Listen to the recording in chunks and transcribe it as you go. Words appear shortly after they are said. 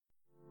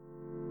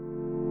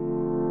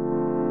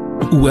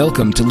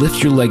Welcome to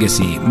Lift Your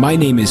Legacy. My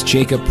name is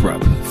Jacob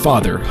Rupp,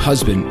 father,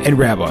 husband, and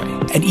rabbi.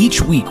 And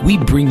each week we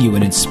bring you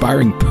an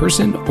inspiring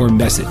person or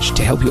message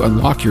to help you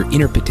unlock your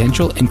inner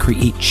potential and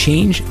create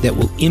change that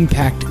will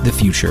impact the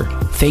future.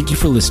 Thank you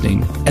for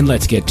listening, and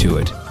let's get to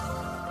it.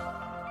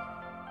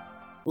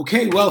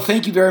 Okay, well,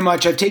 thank you very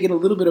much. I've taken a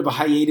little bit of a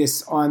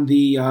hiatus on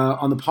the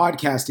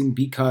podcasting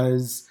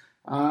because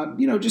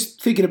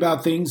just thinking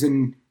about things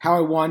and how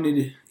I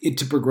wanted it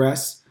to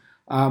progress.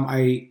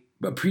 I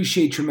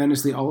appreciate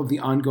tremendously all of the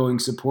ongoing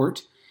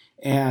support,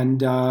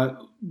 and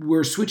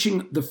we're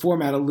switching the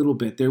format a little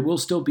bit. There will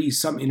still be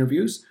some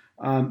interviews,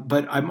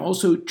 but I'm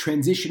also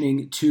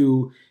transitioning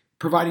to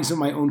providing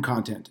some of my own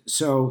content.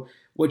 So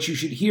what you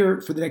should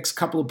hear for the next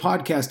couple of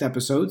podcast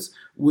episodes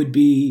would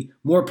be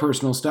more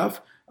personal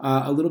stuff,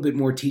 a little bit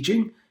more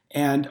teaching,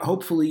 and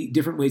hopefully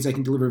different ways I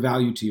can deliver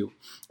value to you.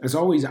 As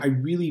always, I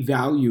really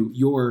value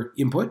your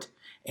input.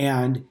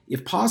 And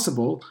if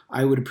possible,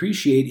 I would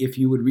appreciate if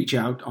you would reach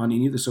out on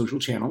any of the social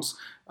channels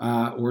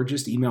or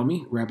just email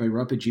me,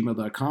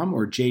 rabbirupp@gmail.com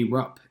or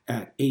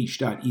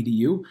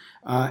jrupp@h.edu,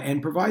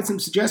 and provide some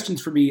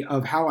suggestions for me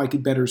of how I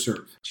could better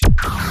serve.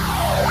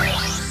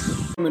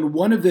 And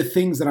one of the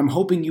things that I'm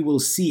hoping you will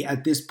see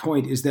at this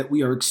point is that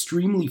we are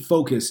extremely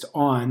focused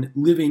on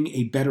living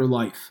a better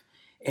life.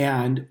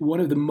 And one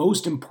of the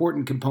most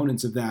important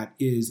components of that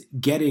is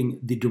getting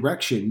the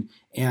direction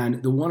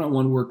and the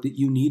one-on-one work that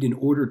you need in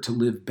order to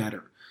live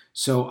better.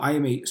 So I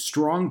am a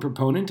strong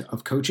proponent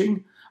of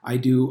coaching. I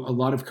do a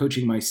lot of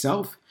coaching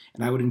myself,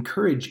 and I would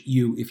encourage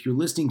you, if you're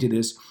listening to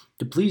this,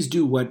 to please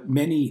do what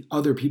many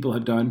other people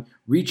have done.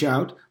 Reach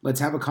out.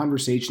 Let's have a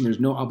conversation. There's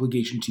no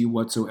obligation to you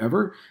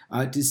whatsoever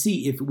to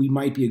see if we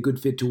might be a good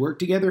fit to work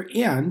together.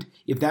 And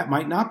if that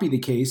might not be the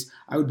case,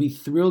 I would be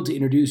thrilled to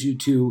introduce you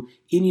to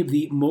any of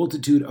the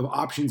multitude of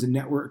options and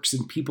networks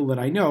and people that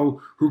I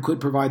know who could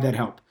provide that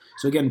help.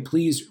 So again,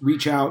 please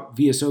reach out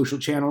via social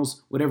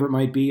channels, whatever it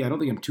might be. I don't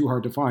think I'm too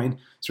hard to find.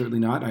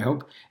 Certainly not, I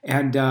hope.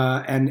 And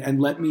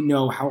let me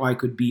know how I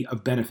could be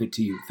of benefit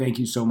to you. Thank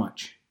you so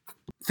much.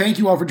 Thank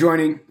you all for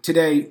joining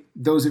today.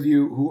 Those of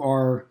you who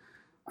are,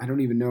 I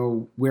don't even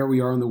know where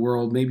we are in the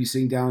world, maybe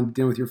sitting down to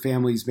dinner with your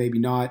families, maybe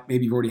not.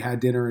 Maybe you've already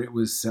had dinner and it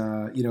was,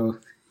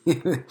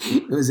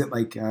 it was at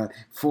like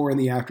 4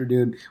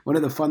 p.m. One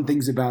of the fun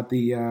things about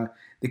the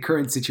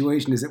current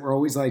situation is that we're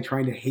always like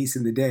trying to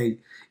hasten the day,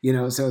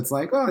 so it's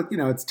like,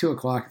 it's 2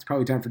 o'clock. It's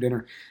probably time for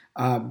dinner.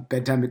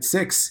 Bedtime at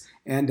 6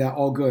 and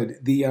all good.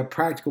 The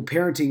practical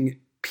parenting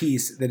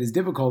piece that is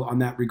difficult on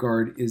that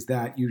regard is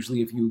that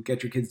usually if you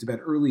get your kids to bed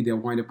early, they'll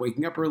wind up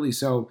waking up early.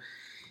 So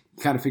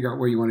you kind of figure out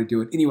where you want to do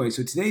it. Anyway,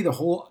 so today the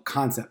whole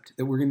concept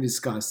that we're going to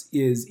discuss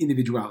is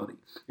individuality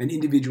and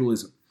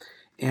individualism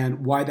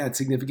and why that's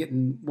significant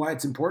and why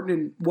it's important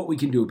and what we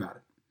can do about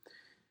it.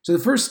 So the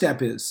first step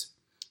is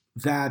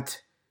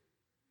that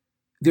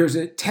there's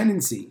a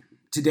tendency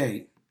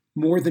today,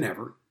 more than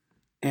ever,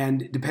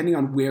 and depending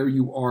on where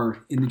you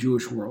are in the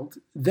Jewish world,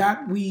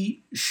 that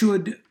we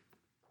should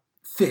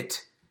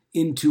fit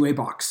into a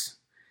box.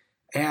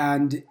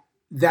 And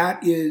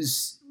that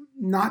is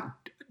not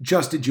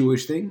just a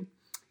Jewish thing,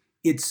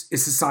 it's a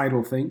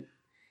societal thing.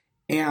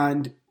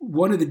 And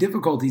one of the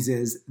difficulties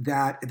is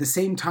that at the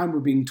same time we're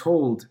being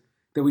told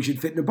that we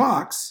should fit in a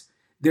box,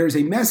 there's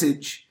a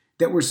message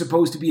that we're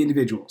supposed to be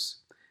individuals.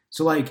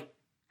 So like,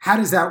 how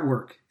does that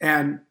work?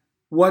 And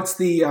what's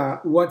the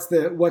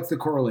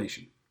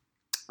correlation?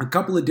 A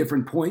couple of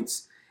different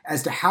points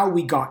as to how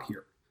we got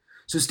here.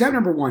 So step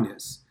number one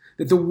is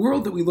that the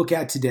world that we look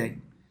at today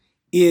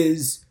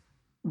is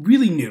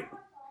really new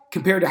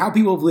compared to how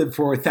people have lived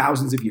for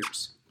thousands of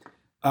years.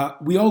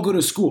 We all go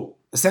to school,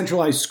 a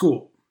centralized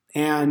school,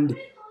 and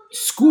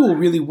school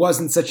really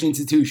wasn't such an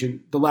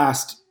institution the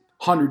last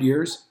 100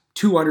 years,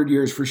 200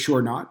 years for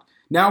sure not.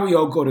 Now we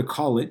all go to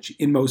college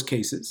in most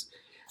cases.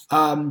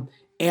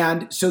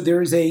 And so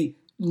there is a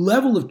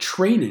level of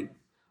training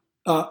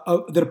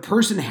that a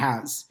person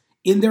has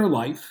in their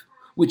life,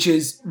 which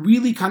is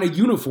really kind of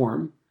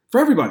uniform for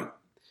everybody.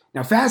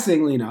 Now,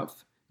 fascinatingly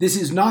enough, this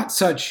is not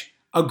such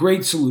a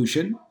great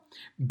solution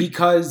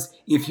because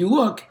if you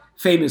look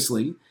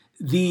famously,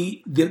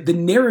 the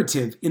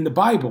narrative in the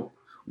Bible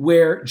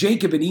where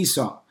Jacob and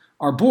Esau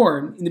are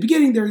born, in the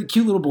beginning, they're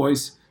cute little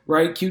boys,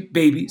 right? Cute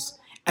babies.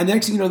 And the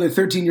next thing you know, they're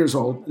 13 years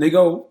old and they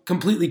go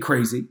completely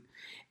crazy.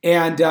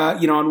 And,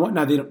 on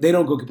whatnot, they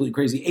don't go completely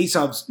crazy.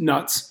 Esau's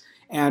nuts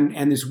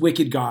and this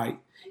wicked guy.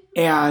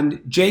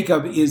 And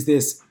Jacob is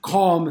this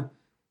calm,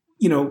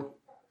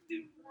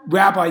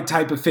 rabbi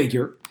type of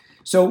figure.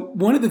 So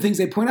one of the things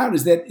they point out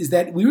is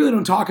that we really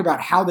don't talk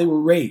about how they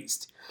were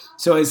raised.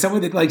 So as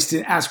someone that likes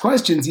to ask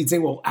questions, he'd say,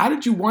 well, how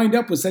did you wind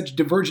up with such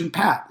divergent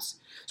paths?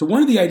 So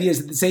one of the ideas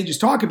that the sages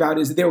talk about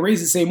is that they were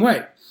raised the same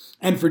way.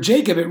 And for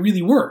Jacob, it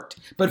really worked.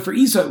 But for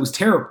Esau, it was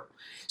terrible.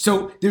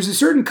 So there's a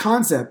certain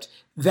concept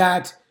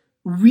that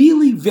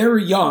really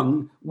very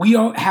young, we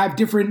all have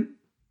different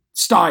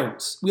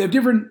styles. We have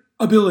different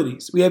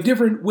abilities. We have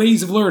different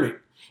ways of learning.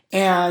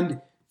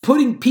 And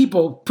putting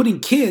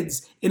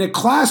kids in a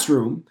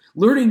classroom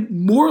learning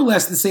more or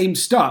less the same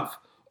stuff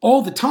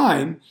all the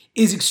time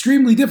is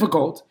extremely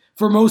difficult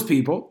for most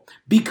people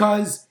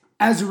because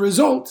as a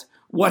result,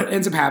 what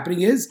ends up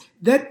happening is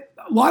that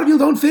a lot of people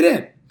don't fit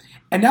in.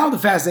 And now the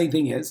fascinating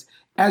thing is,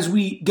 as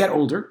we get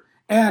older,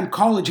 and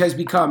college has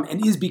become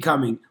and is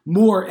becoming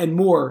more and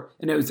more,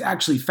 and it was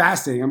actually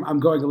fascinating. I'm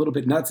going a little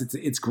bit nuts.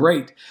 It's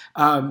great.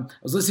 I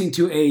was listening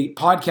to a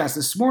podcast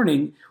this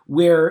morning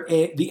where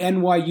the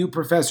NYU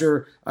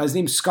professor, his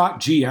name's Scott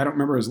G. I don't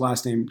remember his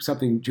last name,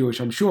 something Jewish,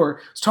 I'm sure,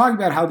 was talking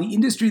about how the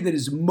industry that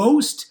is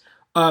most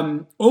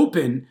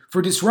open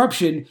for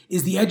disruption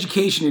is the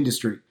education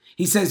industry.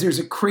 He says there's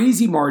a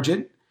crazy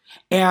margin.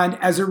 And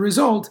as a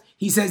result,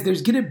 he says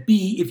there's going to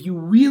be, if you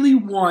really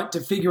want to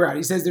figure out,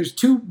 he says there's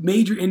two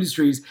major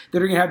industries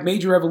that are going to have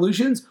major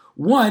revolutions.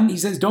 One, he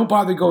says, don't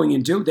bother going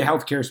into the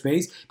healthcare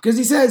space because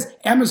he says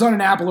Amazon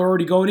and Apple are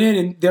already going in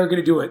and they're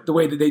going to do it the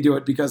way that they do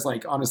it because,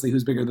 like, honestly,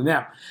 who's bigger than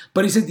them?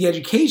 But he said the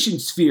education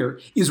sphere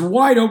is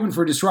wide open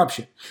for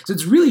disruption. So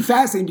it's really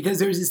fascinating because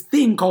there's this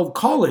thing called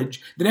college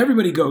that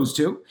everybody goes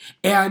to,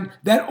 and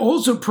that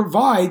also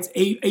provides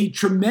a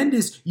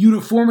tremendous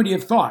uniformity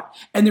of thought.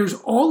 And there's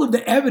all of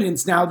the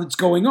evidence now that's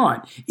going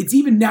on. It's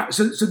even now,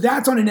 so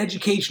that's on an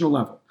educational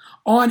level.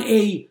 On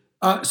a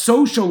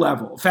social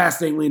level,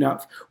 fascinatingly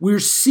enough, we're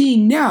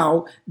seeing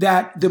now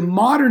that the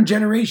modern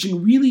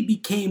generation really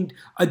became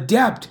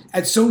adept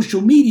at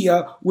social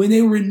media when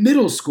they were in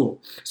middle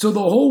school. So the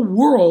whole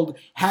world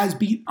has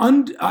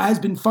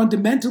been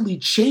fundamentally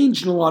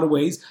changed in a lot of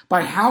ways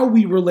by how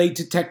we relate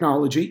to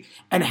technology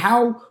and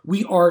how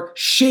we are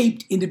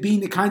shaped into being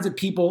the kinds of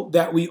people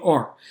that we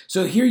are.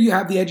 So here you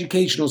have the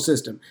educational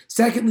system.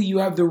 Secondly, you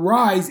have the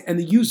rise and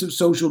the use of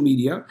social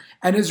media.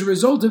 And as a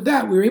result of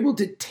that, we're able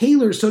to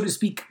tailor, so to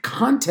speak,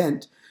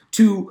 content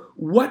to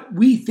what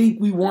we think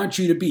we want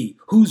you to be.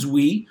 Who's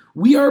we?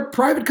 We are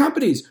private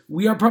companies.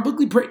 We are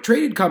publicly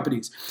traded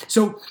companies.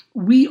 So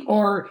we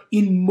are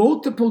in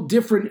multiple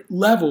different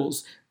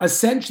levels,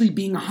 essentially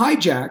being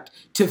hijacked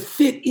to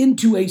fit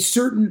into a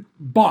certain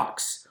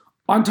box.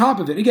 On top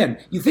of it,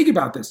 again, you think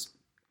about this.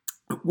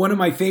 One of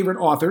my favorite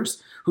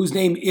authors, whose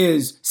name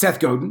is Seth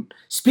Godin,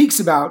 speaks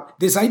about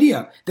this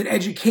idea that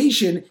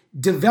education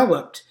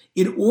developed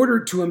in order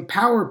to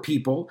empower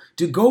people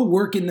to go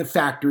work in the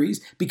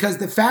factories because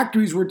the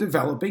factories were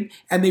developing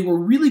and they were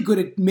really good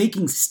at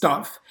making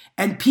stuff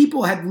and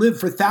people had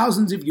lived for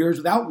thousands of years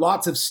without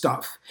lots of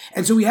stuff.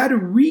 And so we had to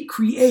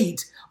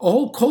recreate a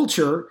whole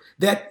culture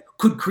that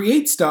could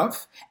create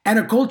stuff and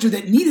a culture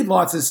that needed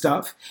lots of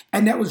stuff.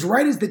 And that was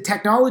right as the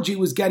technology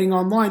was getting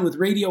online with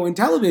radio and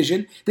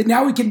television that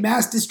now we can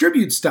mass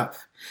distribute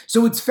stuff.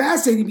 So it's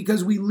fascinating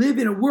because we live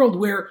in a world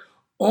where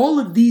all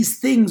of these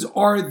things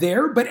are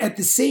there, but at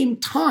the same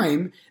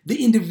time,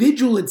 the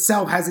individual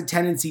itself has a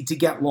tendency to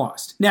get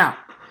lost. Now,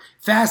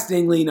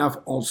 fascinatingly enough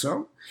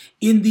also,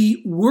 in the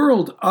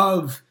world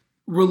of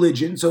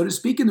religion, so to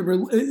speak,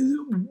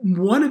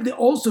 one of the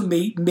also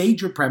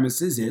major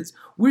premises is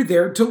we're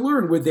there to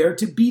learn, we're there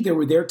to be there,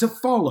 we're there to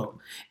follow.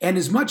 And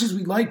as much as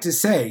we'd like to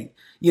say,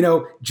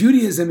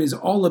 Judaism is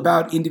all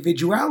about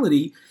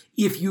individuality,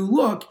 if you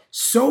look,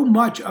 so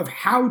much of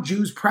how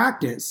Jews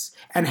practice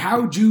and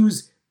how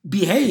Jews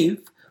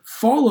behave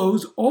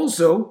follows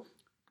also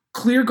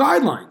clear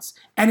guidelines.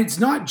 And it's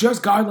not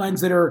just guidelines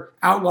that are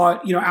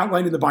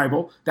outlined in the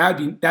Bible.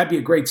 That'd be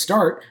a great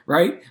start,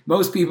 right?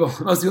 Most people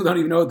don't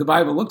even know what the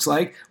Bible looks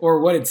like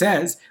or what it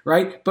says,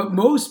 right? But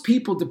most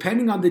people,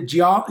 depending on the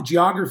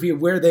geography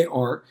of where they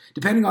are,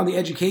 depending on the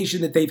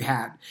education that they've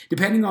had,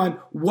 depending on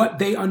what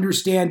they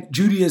understand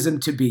Judaism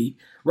to be,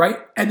 right?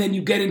 And then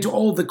you get into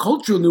all the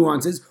cultural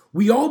nuances.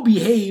 We all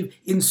behave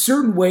in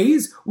certain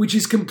ways, which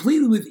is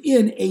completely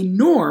within a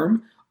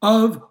norm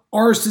of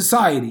our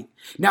society.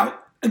 Now,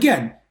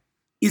 again,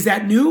 is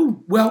that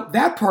new? Well,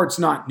 that part's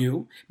not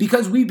new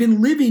because we've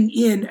been living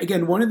in,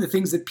 again, one of the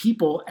things that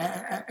people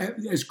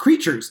as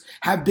creatures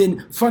have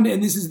been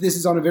and this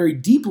is on a very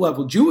deep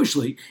level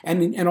Jewishly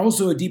and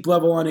also a deep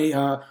level on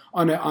an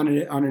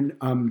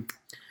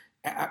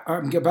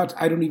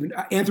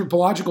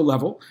anthropological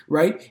level,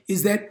 right,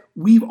 is that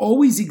we've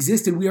always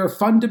existed. We are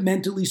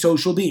fundamentally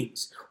social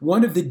beings.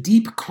 One of the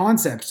deep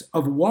concepts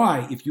of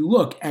why, if you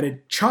look at a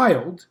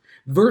child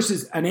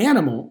versus an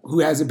animal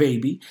who has a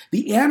baby,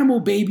 the animal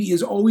baby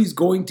is always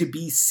going to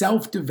be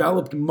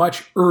self-developed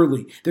much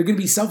early. They're going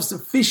to be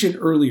self-sufficient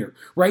earlier,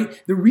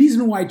 right? The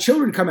reason why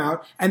children come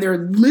out and they're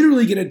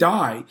literally going to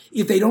die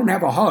if they don't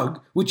have a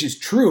hug, which is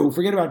true,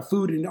 forget about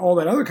food and all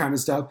that other kind of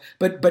stuff,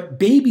 but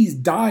babies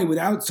die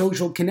without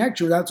social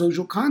connection, without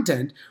social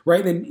content,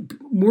 right? And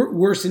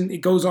worse, and it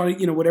goes on,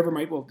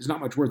 there's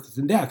not much worse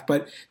than death,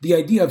 but the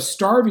idea of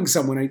starving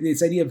someone,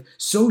 this idea of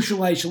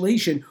social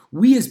isolation,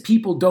 we as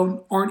people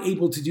aren't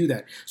able to do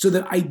that. So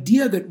the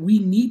idea that we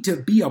need to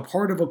be a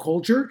part of a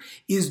culture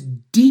is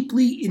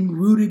deeply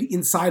enrooted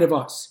inside of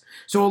us.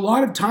 So a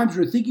lot of times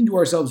we're thinking to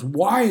ourselves,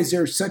 why is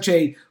there such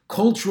a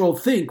cultural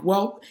thing?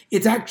 Well,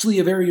 it's actually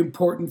a very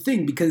important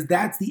thing because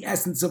that's the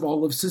essence of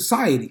all of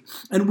society.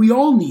 And we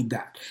all need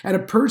that. And a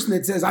person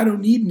that says, I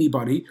don't need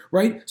anybody,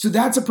 right? So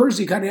that's a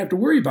person you kind of have to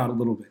worry about a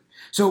little bit.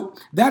 So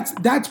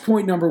that's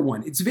point number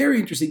one. It's very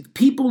interesting.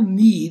 People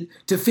need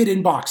to fit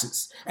in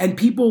boxes, and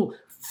people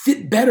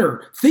fit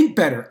better, think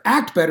better,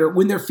 act better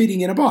when they're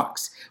fitting in a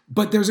box.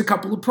 But there's a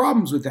couple of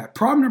problems with that.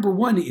 Problem number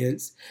one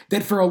is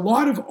that for a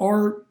lot of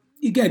our,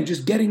 again,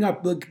 just getting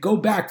up, go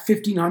back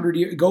 1,500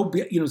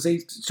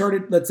 years,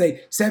 started, let's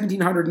say,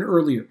 1,700 and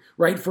earlier,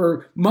 right?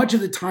 For much of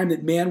the time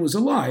that man was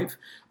alive,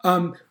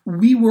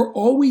 we were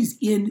always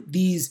in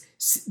these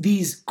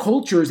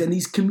cultures and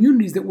these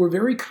communities that were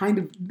very kind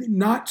of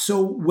not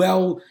so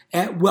well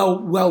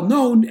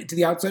known to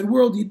the outside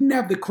world. You didn't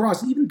have the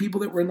cross, even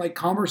people that were in like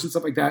commerce and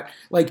stuff like that.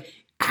 Like,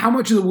 how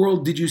much of the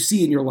world did you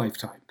see in your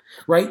lifetime?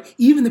 Right?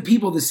 Even the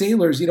people, the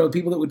sailors,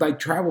 people that would like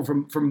travel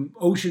from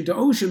ocean to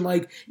ocean,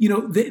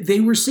 they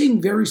were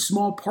seeing very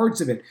small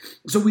parts of it.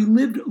 So we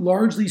lived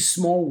largely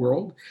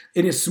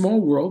in a small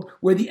world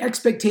where the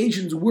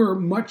expectations were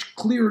much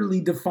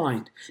clearly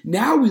defined.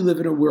 Now we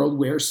live in a world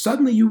where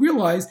suddenly you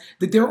realize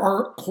that there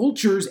are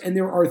cultures and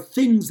there are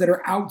things that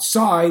are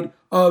outside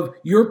of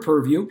your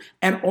purview,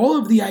 and all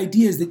of the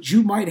ideas that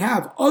you might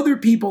have, other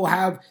people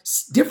have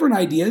different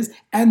ideas,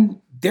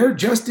 and they're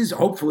just as,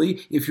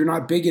 hopefully, if you're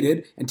not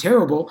bigoted and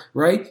terrible,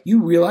 right,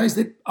 you realize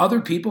that other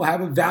people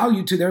have a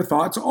value to their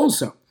thoughts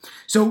also.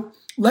 So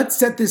let's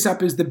set this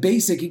up as the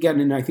basic, again,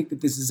 and I think that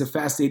this is a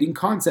fascinating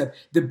concept,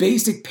 the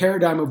basic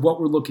paradigm of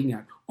what we're looking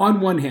at. On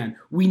one hand,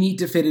 we need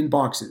to fit in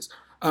boxes.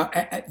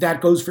 That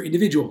goes for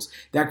individuals.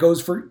 That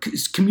goes for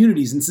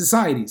communities and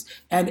societies.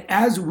 And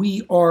as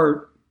we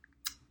are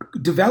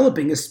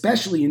developing,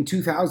 especially in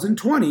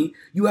 2020,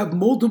 you have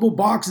multiple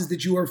boxes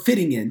that you are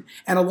fitting in.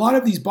 And a lot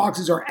of these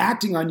boxes are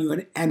acting on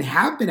you and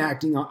have been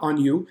acting on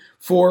you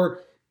for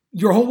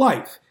your whole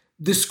life.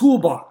 The school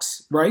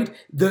box, right?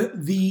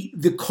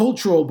 The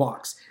cultural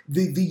box,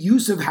 the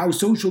use of how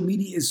social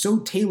media is so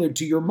tailored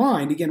to your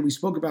mind. Again, we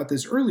spoke about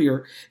this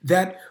earlier,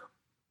 that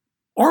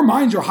our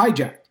minds are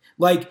hijacked.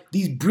 Like,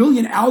 these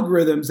brilliant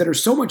algorithms that are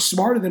so much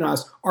smarter than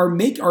us are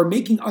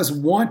making us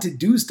want to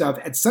do stuff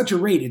at such a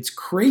rate. It's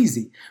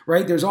crazy,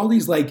 right? There's all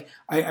these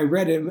I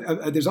read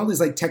there's all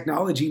this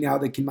technology now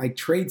that can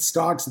trade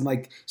stocks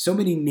in so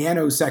many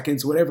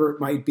nanoseconds, whatever it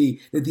might be,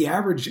 that the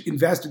average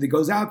investor that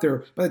goes out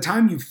there, by the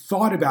time you've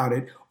thought about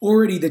it,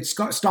 already that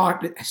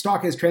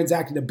stock has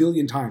transacted 1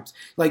 billion times.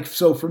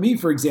 So for me,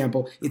 for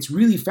example, it's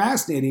really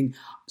fascinating.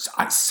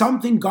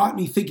 Something got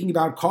me thinking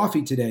about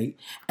coffee today,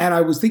 and I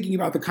was thinking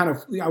about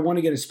I want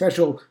to get a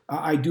special.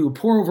 I do a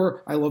pour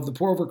over. I love the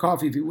pour over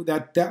coffee.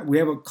 That we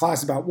have a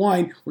class about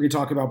wine. We're going to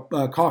talk about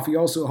coffee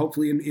also,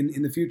 hopefully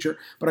in the future.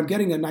 But I'm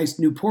getting a nice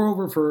new pour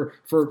over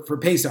for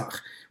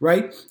Pesach,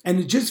 right? And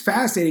it's just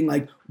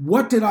fascinating.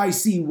 What did I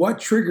see? What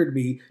triggered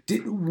me?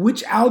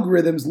 Which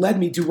algorithms led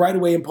me to right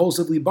away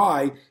impulsively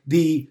buy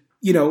the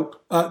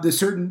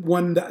certain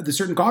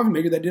coffee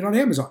maker that I did on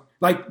Amazon.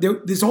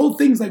 This whole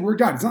thing's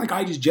worked out. It's not like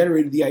I just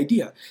generated the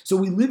idea. So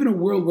we live in a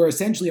world where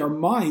essentially our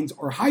minds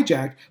are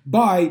hijacked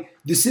by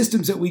the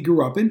systems that we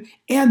grew up in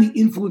and the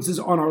influences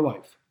on our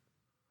life.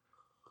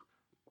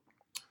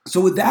 So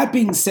with that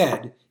being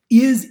said,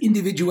 is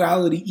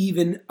individuality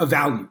even a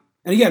value?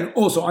 And again,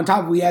 also on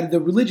top of we added the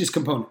religious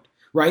component.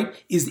 Right?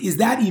 Is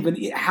that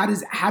even, how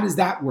does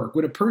that work?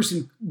 When a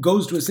person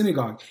goes to a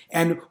synagogue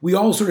and we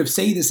all sort of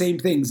say the same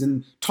things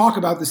and talk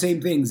about the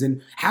same things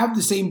and have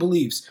the same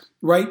beliefs,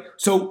 right?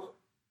 So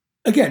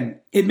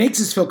again, it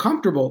makes us feel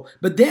comfortable,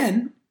 but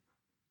then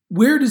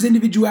where does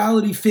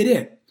individuality fit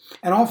in?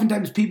 And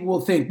oftentimes people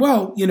will think,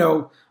 well,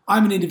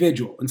 I'm an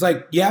individual. And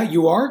it's yeah,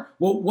 you are?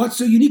 Well, what's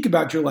so unique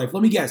about your life?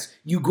 Let me guess.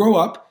 You grow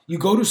up, you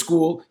go to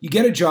school, you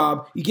get a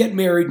job, you get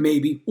married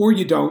maybe, or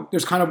you don't.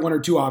 There's kind of one or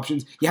two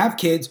options. You have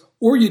kids,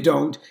 or you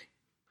don't.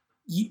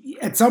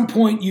 At some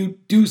point you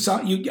do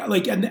something,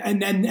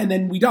 and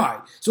then we die.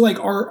 So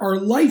our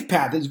life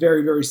path is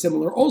very, very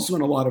similar also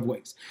in a lot of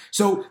ways.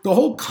 So the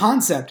whole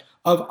concept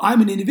of I'm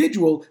an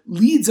individual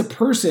leads a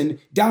person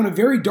down a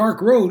very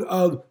dark road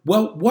of,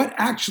 well, what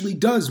actually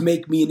does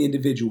make me an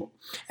individual?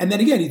 And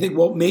then again, you think,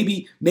 well,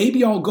 maybe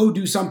I'll go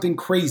do something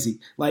crazy.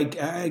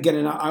 Again,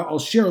 and I'll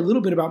share a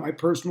little bit about my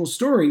personal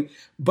story,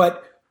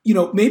 but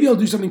maybe I'll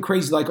do something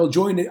crazy, like I'll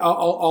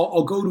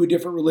go to a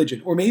different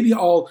religion, or maybe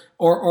I'll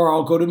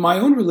go to my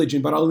own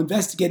religion, but I'll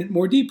investigate it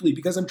more deeply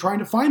because I'm trying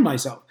to find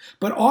myself.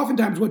 But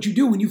oftentimes what you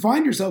do when you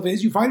find yourself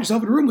is you find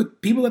yourself in a room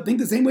with people that think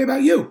the same way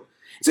about you.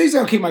 So you say,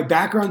 okay, my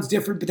background's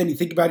different, but then you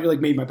think about it, you're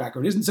maybe my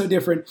background isn't so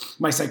different.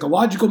 My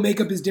psychological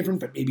makeup is different,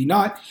 but maybe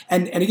not.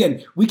 And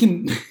again, we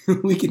can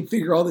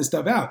figure all this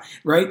stuff out,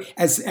 right?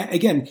 As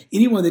again,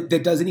 anyone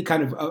that does any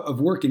kind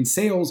of work in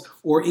sales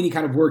or any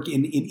kind of work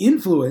in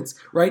influence,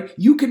 right?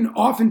 You can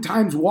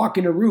oftentimes walk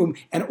in a room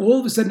and all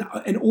of a sudden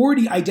and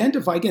already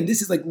identify. Again,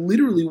 this is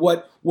literally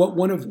what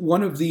one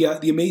of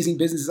the amazing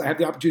businesses I have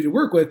the opportunity to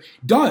work with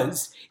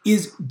does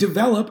is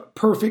develop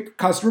perfect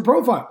customer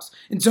profiles.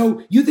 And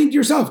so you think to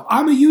yourself,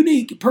 I'm a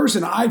unique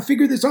person. I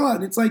figured this all out.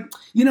 And it's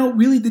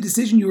really the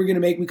decision you were going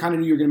to make, we kind of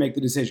knew you were going to make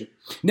the decision.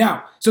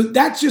 Now, so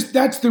that's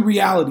the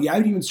reality. I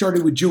haven't even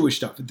started with Jewish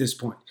stuff at this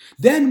point.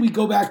 Then we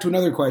go back to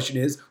another question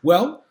is,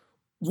 well,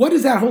 what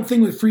does that whole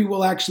thing with free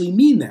will actually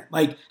mean then?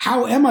 Like,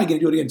 how am I going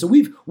to do it again? So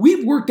we've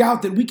worked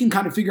out that we can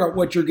kind of figure out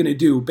what you're going to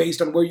do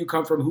based on where you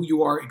come from, who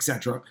you are,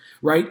 etc.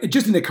 Right?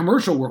 Just in the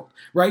commercial world,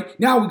 right?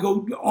 Now we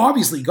go,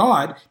 obviously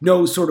God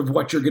knows sort of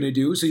what you're going to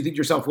do. So you think to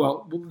yourself,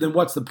 well, then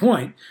what's the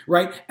point,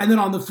 right? And then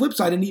on the flip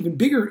side, an even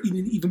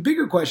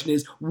bigger question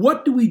is,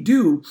 what do we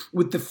do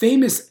with the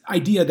famous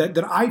idea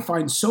that I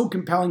find so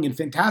compelling and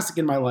fantastic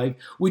in my life,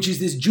 which is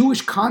this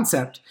Jewish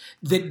concept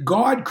that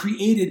God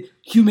created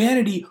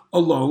humanity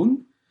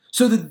alone,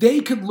 so that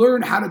they could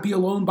learn how to be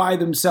alone by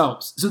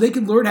themselves, so they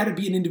could learn how to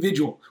be an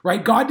individual,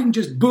 right? God didn't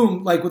just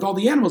boom, like with all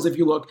the animals, if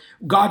you look,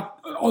 God,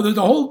 the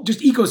whole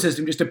just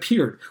ecosystem just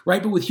appeared,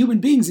 right? But with human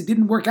beings, it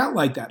didn't work out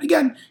like that.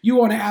 Again, you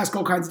want to ask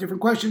all kinds of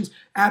different questions,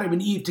 Adam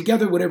and Eve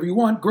together, whatever you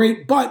want,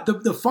 great. But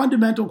the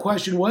fundamental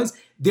question was,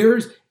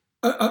 there's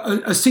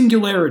a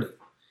singularity.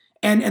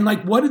 And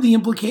like, what are the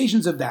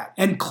implications of that?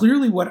 And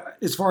clearly what,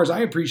 as far as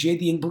I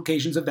appreciate, the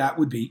implications of that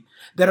would be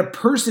that a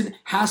person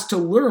has to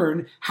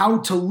learn how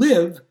to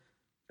live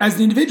as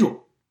an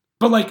individual.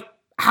 But like,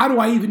 how do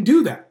I even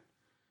do that?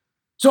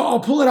 So I'll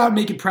pull it out and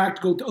make it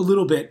practical a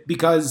little bit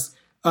because,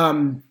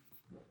 well,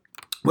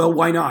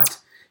 why not?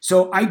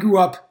 So I grew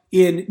up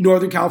in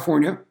Northern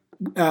California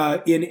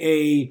in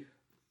a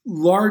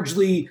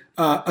largely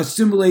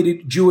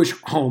assimilated Jewish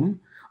home.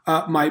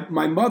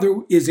 My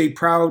mother is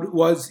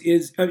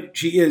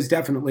she is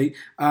definitely,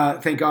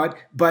 thank God,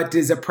 but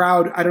is a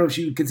proud, I don't know if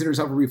she would consider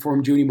herself a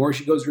Reformed Jew anymore.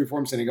 She goes to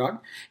Reformed synagogue.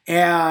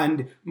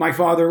 And my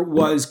father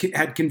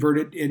had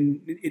converted,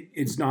 and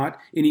it's not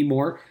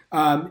anymore,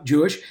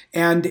 Jewish.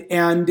 And,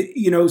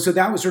 so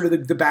that was sort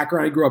of the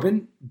background I grew up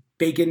in,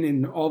 bacon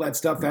and all that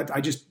stuff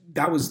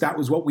that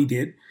was what we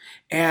did.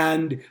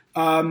 And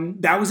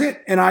that was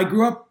it. And I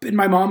grew up, and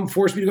my mom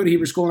forced me to go to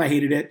Hebrew school, and I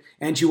hated it.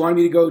 And she wanted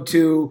me to go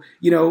to,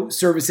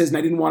 services, and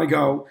I didn't want to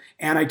go.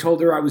 And I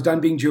told her I was done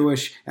being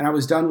Jewish, and I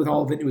was done with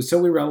all of it. It was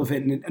so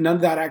irrelevant, and none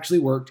of that actually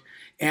worked.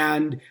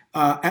 And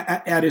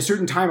at a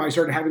certain time, I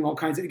started having all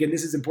kinds of, again,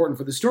 this is important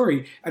for the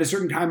story. At a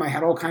certain time, I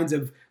had all kinds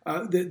of,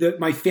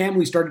 my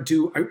family started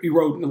to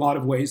erode in a lot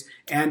of ways.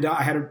 And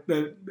I had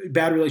a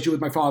bad relationship with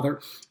my father.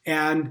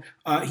 And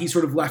he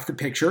sort of left the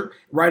picture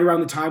right around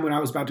the time when I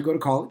was about to go to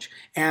college.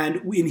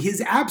 And in his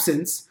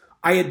absence,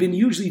 I had been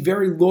usually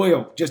very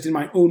loyal, just in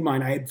my own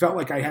mind. I had felt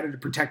like I had to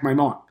protect my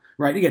mom,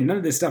 right? Again, none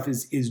of this stuff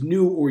is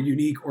new or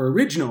unique or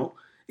original.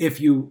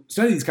 If you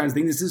study these kinds of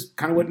things, this is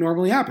kind of what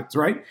normally happens,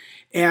 right?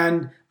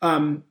 And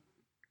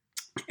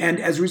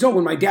as a result,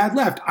 when my dad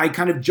left, I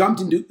kind of jumped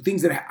into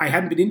things that I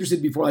hadn't been interested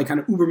in before, like kind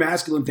of uber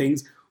masculine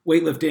things,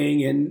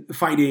 weightlifting and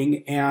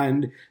fighting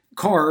and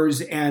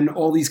cars and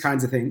all these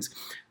kinds of things.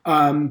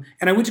 And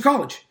I went to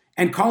college.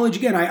 And college,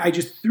 again, I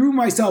just threw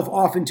myself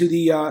off into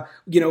the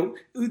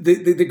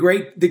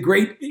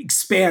great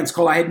expanse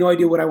called, I had no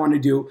idea what I wanted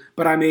to do,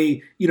 but I'm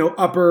a,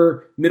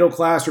 upper middle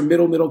class or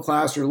middle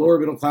class or lower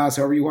middle class,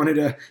 however you wanted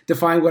to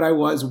define what I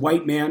was,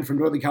 white man from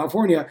Northern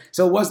California.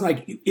 So it wasn't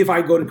like if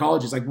I go to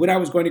college, it's like when I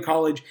was going to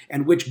college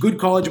and which good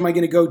college am I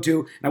going to go to?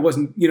 And I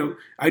wasn't,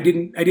 I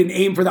didn't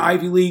aim for the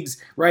Ivy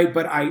Leagues, right?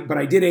 But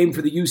I did aim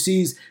for the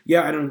UCs.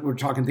 Yeah, we're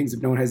talking things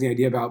that no one has any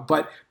idea about,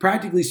 but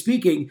practically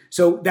speaking,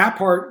 so that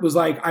part was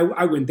like,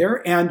 I went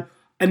there, and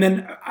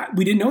then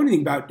we didn't know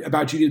anything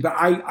about Judaism, but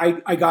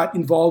I got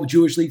involved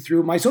Jewishly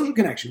through my social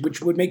connection,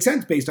 which would make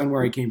sense based on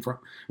where I came from,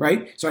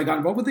 right? So I got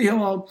involved with the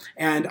Hillel,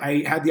 and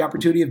I had the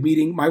opportunity of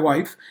meeting my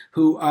wife,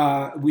 who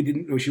we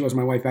didn't know she was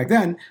my wife back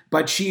then,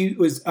 but she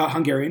was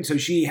Hungarian, so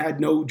she had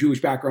no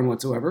Jewish background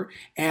whatsoever,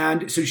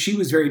 and so she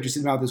was very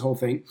interested about this whole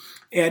thing.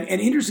 And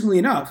interestingly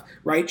enough,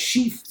 right,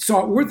 she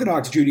saw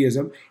Orthodox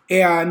Judaism,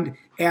 and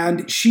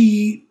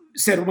she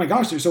said, oh my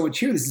gosh, there's so much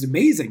here. This is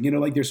amazing.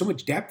 Like there's so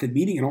much depth and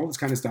meaning and all this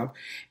kind of stuff.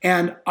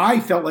 And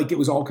I felt like it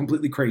was all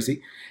completely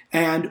crazy.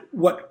 And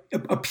what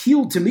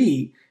appealed to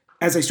me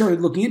as I started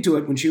looking into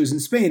it when she was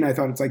in Spain, I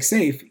thought it's like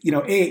safe.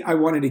 I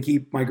wanted to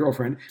keep my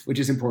girlfriend, which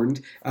is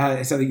important.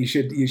 Something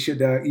you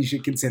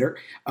should consider.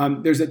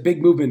 There's a big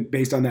movement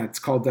based on that.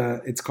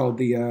 It's called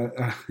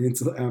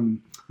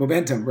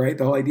Momentum, right?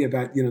 The whole idea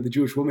about, the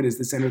Jewish woman is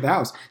the center of the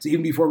house. So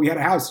even before we had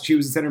a house, she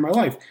was the center of my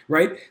life,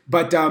 right?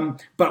 But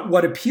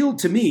what appealed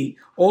to me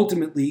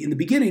ultimately in the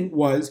beginning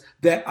was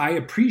that I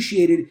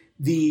appreciated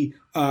the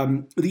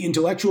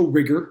intellectual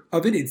rigor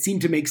of it. It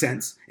seemed to make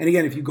sense. And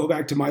again, if you go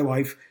back to my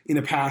life in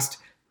the past,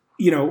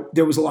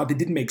 there was a lot that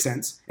didn't make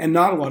sense and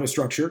not a lot of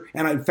structure.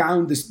 And I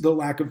found the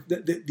lack of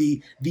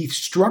the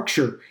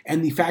structure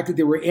and the fact that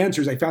there were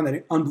answers. I found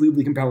that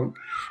unbelievably compelling.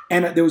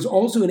 And there was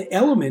also an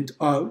element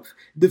of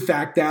the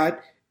fact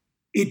that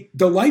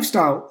the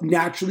lifestyle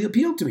naturally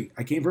appealed to me.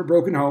 I came from a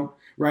broken home,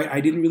 right? I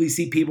didn't really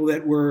see people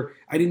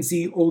I didn't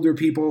see older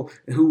people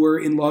who were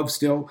in love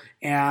still.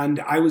 And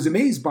I was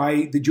amazed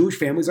by the Jewish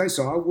families I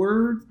saw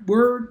were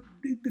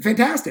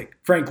fantastic,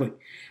 frankly.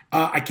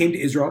 I came to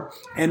Israel,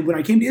 and when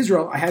I came to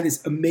Israel, I had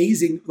this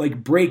amazing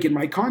break in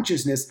my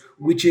consciousness,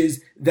 which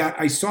is that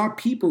I saw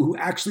people who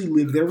actually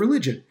lived their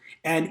religion.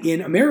 And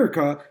in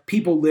America,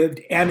 people lived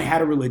and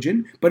had a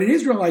religion, but in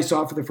Israel, I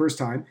saw for the first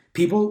time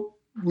people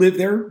live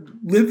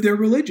their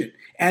religion,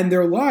 and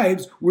their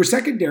lives were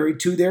secondary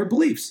to their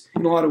beliefs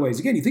in a lot of ways.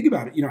 Again, you think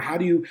about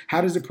it.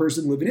 How does a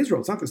person live in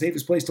Israel? It's not the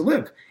safest place to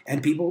live,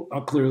 and people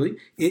clearly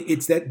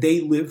it's that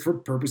they live for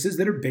purposes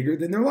that are bigger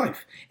than their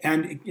life,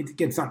 and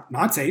it's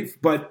not safe,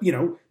 but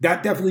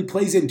that definitely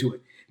plays into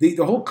it.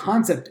 The whole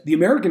concept, the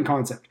American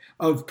concept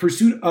of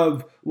pursuit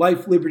of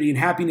life, liberty, and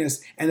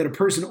happiness, and that a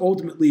person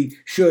ultimately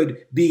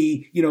should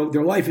be,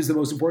 their life is the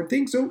most important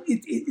thing. So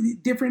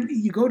it different.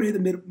 You go to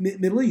the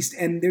Middle East,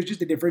 and there's just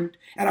a different.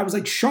 And I was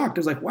like shocked. I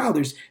was like, wow,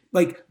 there's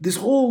like this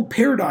whole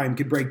paradigm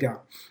could break down.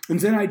 And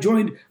then I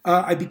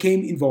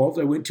became involved.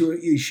 I went to a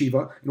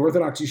yeshiva, an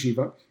Orthodox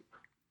yeshiva,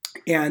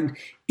 and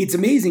it's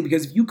amazing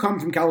because if you come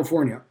from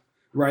California,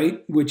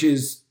 right, which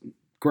is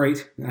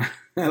great.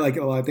 I like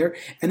it a lot there.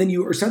 And then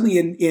you are suddenly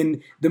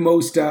in the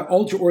most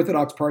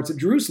ultra-Orthodox parts of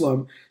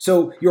Jerusalem.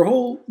 So your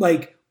whole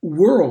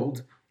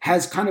world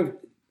has kind of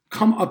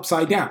come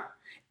upside down.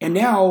 And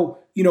now,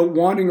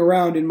 wandering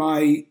around in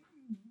my,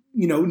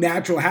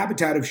 natural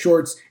habitat of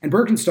shorts and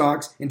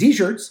Birkenstocks and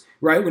T-shirts,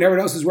 right? When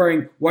everyone else is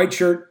wearing white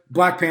shirt,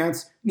 black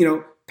pants,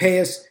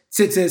 payas,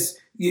 tzitzis,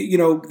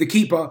 the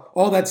kippah,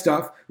 all that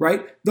stuff,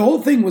 right? The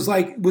whole thing was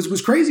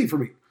was crazy for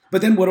me.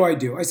 But then what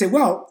do? I say,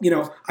 well,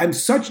 I'm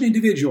such an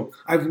individual.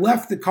 I've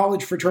left the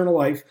college fraternal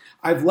life.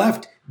 I've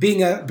left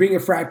being a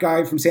frat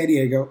guy from San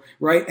Diego,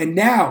 right? And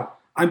now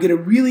I'm going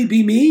to really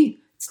be me.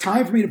 It's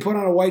time for me to put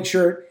on a white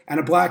shirt and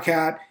a black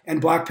hat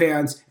and black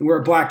pants and wear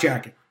a black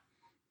jacket.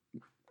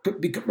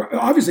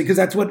 Obviously, because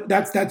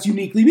that's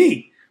uniquely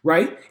me,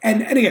 right?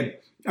 And again,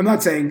 I'm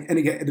not saying, and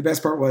again, the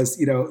best part was,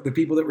 the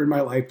people that were in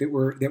my life that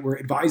were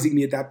advising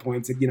me at that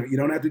point said, you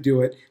don't have to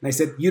do it. And I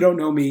said, you don't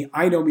know me.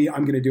 I know me.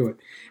 I'm going to do it.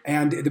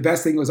 And the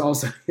best thing was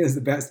also,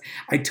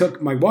 I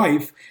took my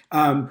wife,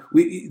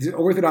 the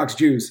Orthodox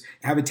Jews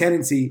have a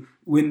tendency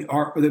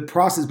the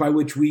process by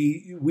which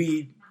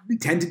we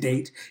tend to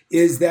date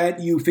is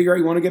that you figure out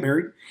you want to get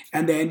married,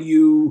 and then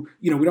we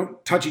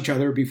don't touch each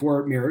other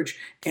before marriage,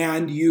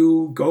 and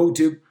you go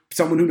to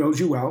someone who knows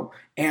you well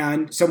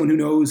and someone who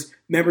knows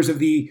members of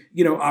the,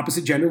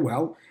 opposite gender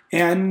well.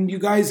 And you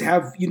guys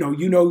have, you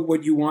know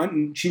what you want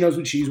and she knows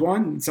what she's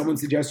want. And someone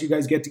suggests you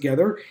guys get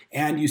together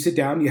and you sit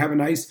down, you have a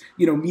nice,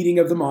 meeting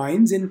of the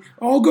minds and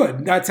all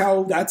good. That's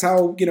how,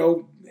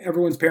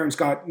 everyone's parents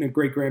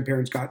great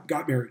grandparents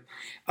got married.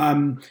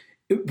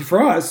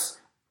 For us,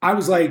 I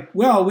was like,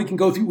 well, we can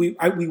go through, we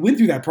went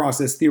through that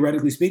process,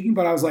 theoretically speaking,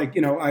 but I was like,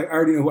 I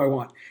already know who I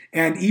want.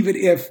 And even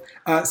if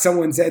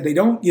someone said they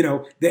don't,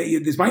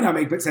 this might not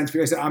make sense for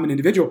you, I said, I'm an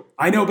individual.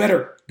 I know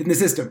better than the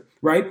system,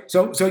 right?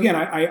 So again,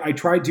 I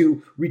tried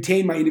to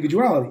retain my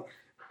individuality.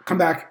 Come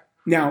back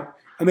now,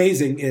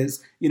 amazing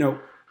is, I think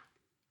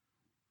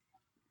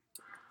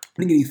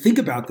when you think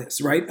about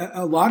this, right?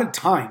 A lot of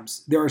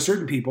times there are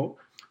certain people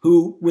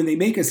who, when they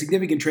make a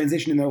significant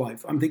transition in their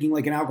life, I'm thinking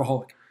like an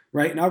alcoholic,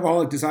 right? An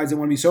alcoholic decides they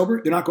want to be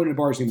sober. They're not going to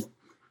bars anymore,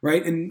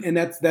 right? And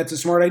that's a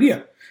smart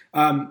idea.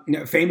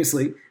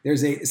 Famously,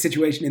 there's a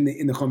situation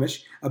in the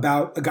Chumash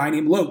about a guy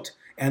named Lot.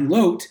 And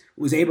Lot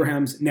was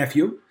Abraham's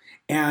nephew.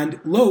 And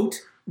Lot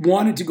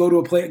wanted to go to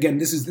a place, again,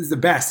 this is the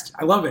best.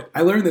 I love it.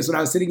 I learned this when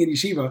I was sitting in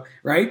yeshiva,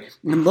 right?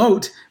 And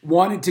Lot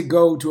wanted to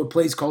go to a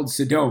place called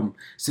Sodom.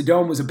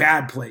 Sodom was a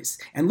bad place.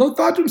 And Lot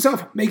thought to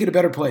himself, make it a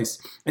better place.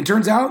 And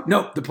turns out,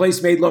 no, the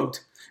place made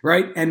Lot.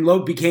 Right? And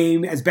Lot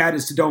became as bad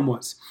as Sodom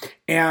was.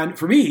 And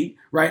for me,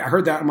 right, I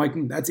heard that. I'm like,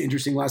 that's an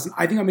interesting lesson.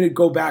 I think I'm going to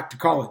go back to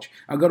college.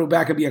 I'll go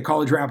back and be a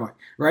college rabbi,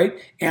 right?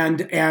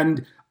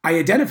 And I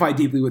identify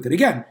deeply with it.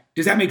 Again,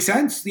 does that make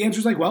sense? The answer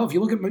is like, well, if you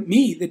look at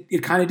me,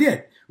 it kind of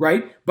did,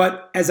 right?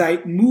 But as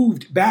I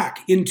moved back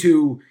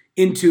into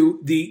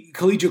the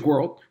collegiate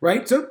world,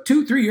 right? So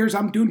 2-3 years,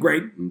 I'm doing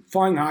great, I'm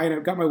flying high, and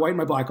I've got my white and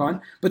my black on.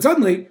 But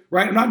suddenly,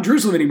 right, I'm not in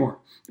Jerusalem anymore.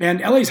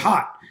 And LA's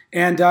hot.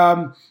 And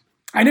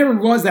I never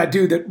was that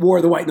dude that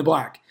wore the white and the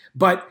black.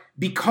 But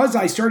because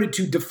I started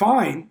to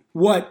define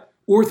what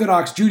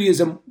Orthodox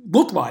Judaism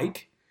looked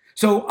like,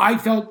 so I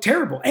felt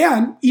terrible.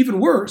 And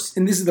even worse,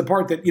 and this is the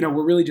part that,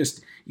 we're really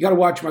just, you got to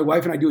watch. My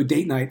wife and I do a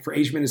date night for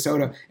Aish,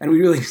 Minnesota, and we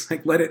really just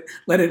let it,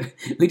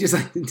 we just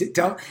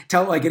tell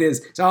it like it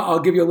is. So I'll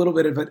give you a little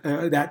bit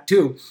of that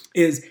too,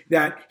 is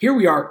that here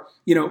we are,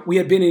 we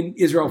had been in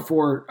Israel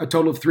for a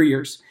total of 3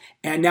 years.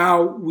 And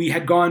now we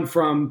had gone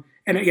from,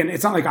 and again,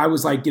 it's not like I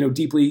was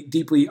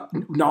deeply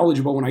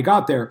knowledgeable when I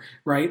got there,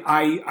 right?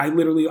 I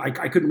literally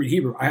I couldn't read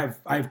Hebrew. I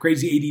have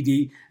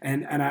crazy ADD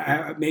and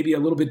I maybe a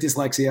little bit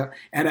dyslexia,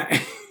 and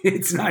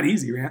it's not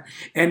easy, man.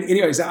 And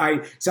anyway, so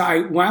I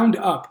wound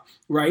up,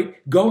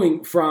 right,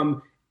 going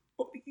from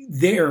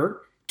there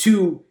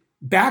to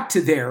back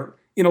to there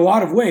in a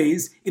lot of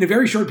ways in a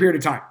very short period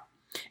of time.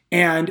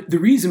 And the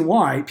reason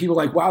why people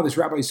are like, wow, this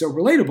rabbi is so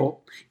relatable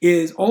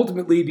is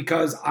ultimately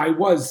because I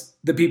was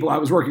the people I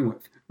was working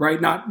with. Right?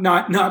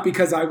 Not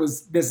because I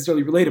was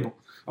necessarily relatable,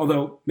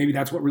 although maybe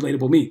that's what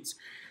relatable means.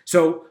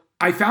 So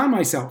I found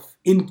myself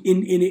in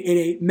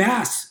a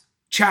mass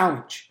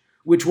challenge,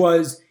 which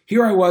was,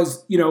 here I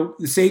was, the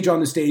sage on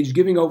the stage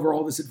giving over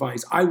all this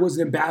advice. I was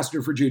an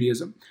ambassador for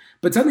Judaism,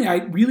 but suddenly I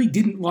really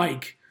didn't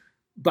like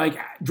like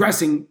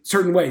dressing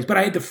certain ways, but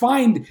I had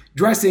defined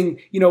dressing,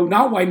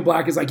 not white and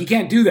black as like, you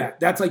can't do that.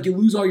 That's like, you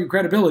lose all your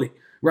credibility.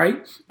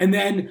 Right. And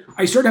then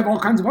I started to have all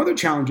kinds of other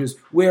challenges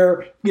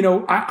where,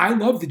 I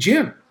love the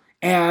gym.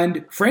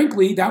 And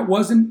frankly, that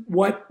wasn't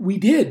what we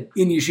did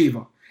in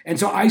yeshiva. And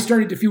so I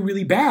started to feel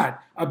really bad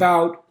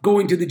about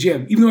going to the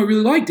gym, even though I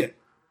really liked it.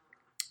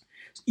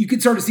 You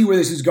can start to see where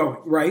this is going,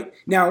 right?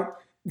 Now,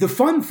 the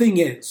fun thing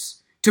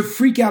is to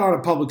freak out on a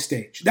public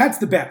stage. That's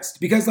the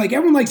best because like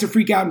everyone likes to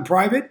freak out in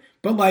private,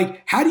 but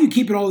like, how do you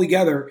keep it all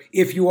together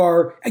if you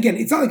are, again,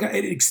 it's not like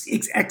an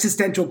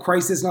existential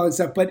crisis and all that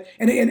stuff, but,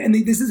 and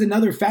this is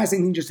another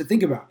fascinating thing just to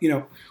think about.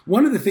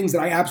 One of the things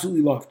that I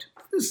absolutely loved,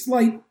 a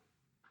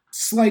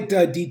slight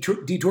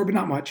detour, but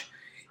not much,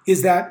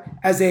 is that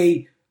as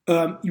a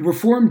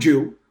Reformed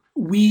Jew,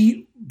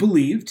 we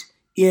believed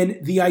in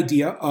the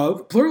idea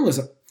of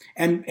pluralism.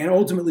 And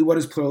ultimately, what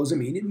does pluralism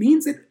mean? It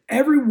means that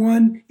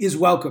everyone is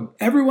welcome.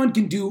 Everyone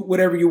can do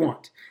whatever you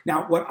want.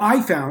 Now, what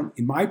I found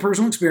in my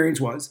personal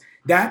experience was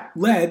that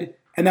led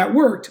and that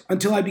worked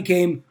until I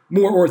became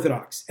more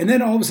orthodox. And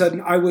then all of a sudden,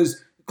 I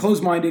was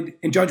closed-minded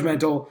and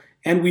judgmental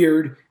and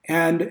weird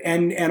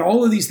and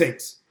all of these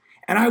things.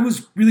 And I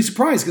was really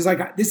surprised because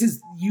like, this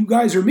is, you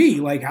guys are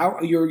me. Like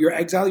how you're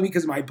exiling me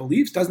because of my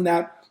beliefs. Doesn't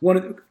that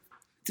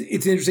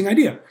it's an interesting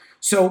idea.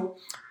 So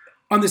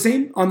on the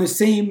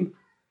same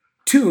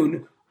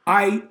tune,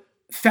 I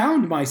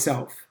found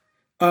myself,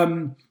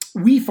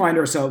 we find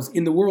ourselves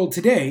in the world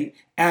today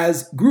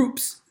as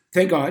groups,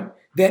 thank God,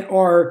 that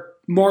are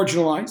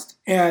marginalized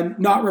and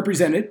not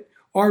represented,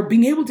 are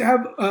being able to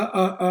have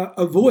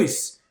a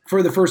voice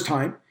for the first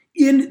time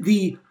in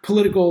the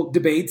political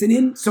debates and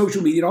in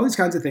social media and all these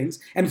kinds of things.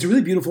 And it's a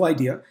really beautiful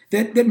idea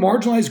that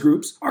marginalized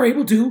groups are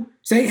able to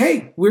say,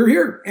 hey, we're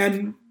here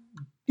and,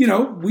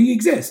 we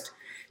exist.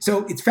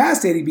 So it's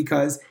fascinating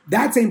because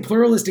that same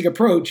pluralistic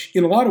approach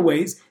in a lot of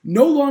ways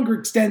no longer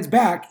extends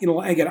back.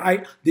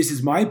 Again, this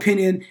is my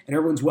opinion and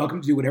everyone's welcome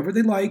to do whatever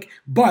they like.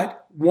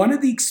 But one of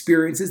the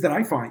experiences that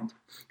I find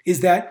is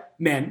that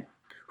men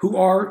who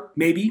are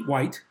maybe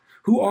white,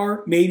 who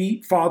are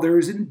maybe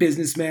fathers and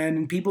businessmen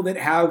and people that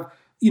have,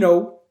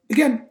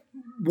 again,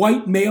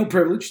 white male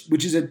privilege,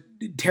 which is a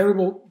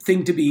terrible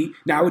thing to be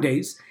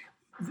nowadays.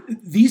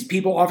 These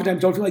people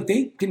oftentimes don't feel like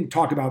they can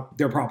talk about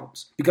their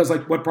problems because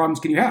like, what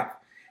problems can you have?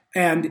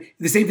 And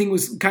the same thing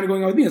was kind of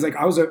going on with me. It's like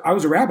I was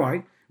a rabbi,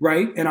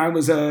 right? And I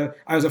was a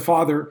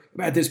father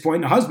at this point,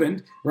 and a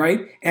husband,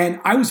 right?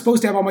 And I was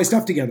supposed to have all my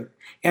stuff together.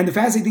 And the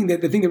fascinating thing,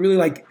 the thing that really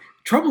like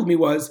troubled me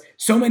was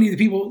so many of the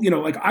people,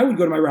 like I would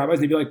go to my rabbis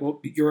and they'd be like, well,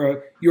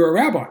 you're a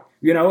rabbi,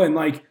 and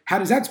like, how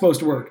does that supposed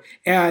to work?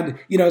 And,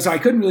 so I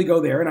couldn't really go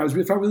there and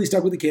I felt really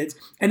stuck with the kids.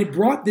 And it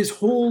brought this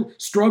whole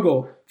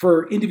struggle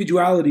for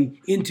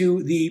individuality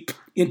into the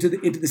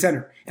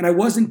center. And I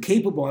wasn't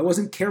capable, I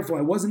wasn't careful,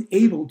 I wasn't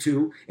able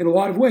to, in a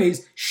lot of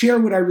ways, share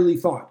what I really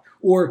thought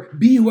or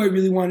be who I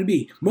really wanted to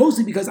be.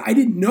 Mostly because I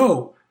didn't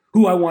know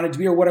who I wanted to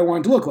be or what I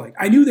wanted to look like.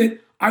 I knew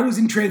that I was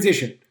in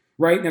transition.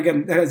 Right? And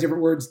again, that has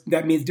different words.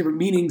 That means different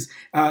meanings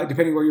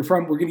depending where you're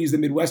from. We're going to use the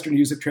Midwestern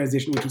use of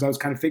transition, which was I was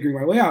kind of figuring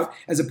my way out,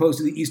 as opposed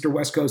to the East or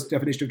West Coast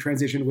definition of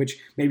transition, which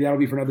maybe that'll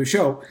be for another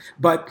show.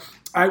 But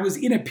I was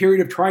in a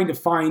period of trying to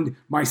find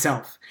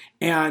myself.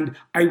 And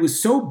I was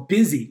so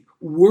busy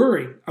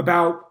worrying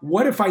about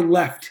what if I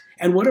left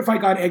and what if I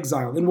got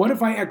exiled and what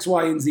if I X,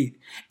 Y, and Z.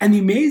 And the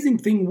amazing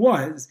thing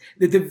was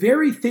that the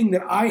very thing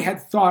that I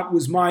had thought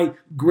was my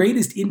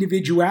greatest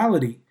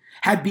individuality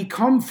had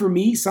become for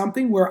me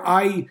something where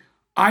I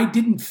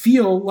didn't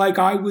feel like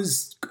I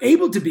was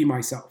able to be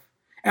myself.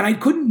 And I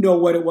couldn't know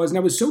what it was. And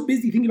I was so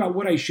busy thinking about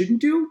what I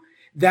shouldn't do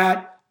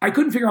that I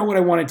couldn't figure out what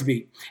I wanted to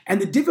be.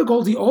 And the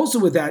difficulty also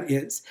with that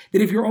is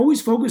that if you're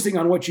always focusing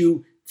on what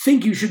you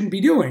think you shouldn't be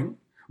doing,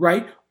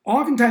 right,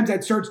 oftentimes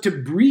that starts to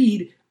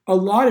breed a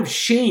lot of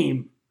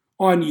shame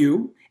on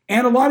you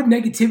and a lot of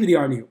negativity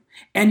on you.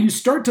 And you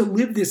start to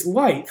live this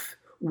life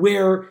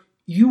where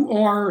you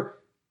are,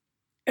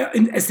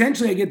 and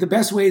essentially, I get the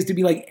best way is to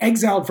be like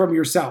exiled from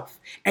yourself,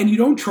 and you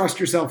don't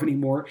trust yourself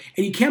anymore,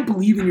 and you can't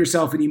believe in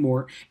yourself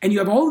anymore, and you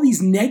have all of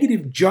these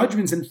negative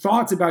judgments and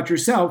thoughts about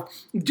yourself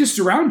just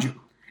surround you,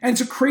 and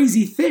it's a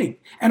crazy thing.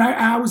 And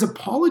I was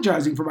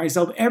apologizing for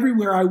myself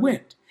everywhere I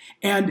went,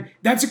 and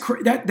that's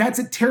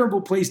a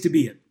terrible place to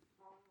be in.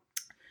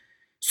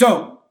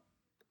 So,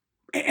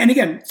 and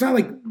again, it's not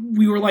like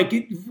we were like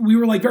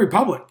very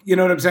public, you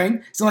know what I'm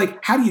saying? So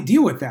like, how do you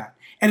deal with that?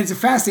 And it's a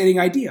fascinating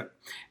idea.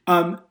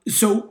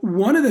 So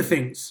one of the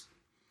things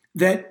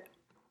that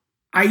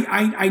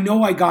I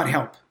know I got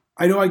help.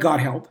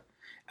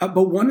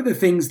 But one of the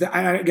things that,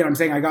 I'm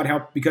saying I got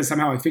help because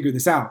somehow I figured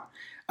this out.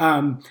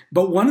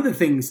 But one of the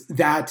things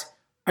that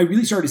I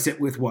really started to sit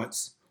with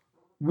was,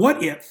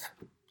 what if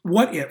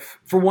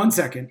for 1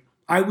 second,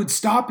 I would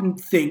stop and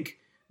think,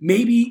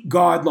 maybe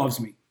God loves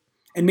me,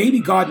 and maybe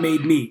God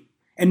made me,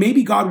 and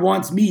maybe God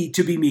wants me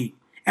to be me,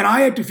 and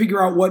I have to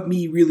figure out what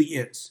me really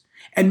is.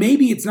 And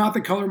maybe it's not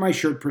the color of my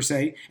shirt per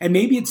se, and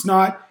maybe it's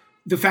not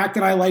the fact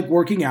that I like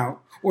working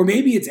out, or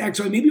maybe it's X,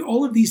 or maybe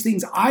all of these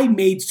things I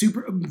made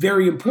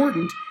very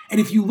important. And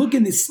if you look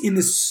in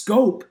this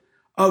scope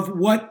of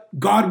what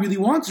God really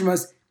wants from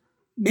us,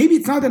 maybe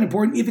it's not that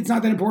important if it's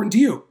not that important to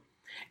you.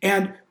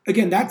 And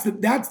again, that's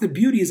the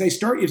beauty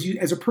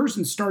as a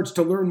person starts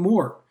to learn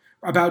more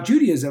about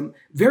Judaism.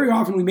 Very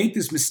often we make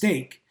this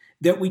mistake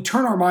that we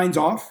turn our minds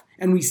off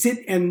and we sit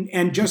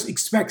and just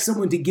expect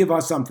someone to give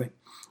us something.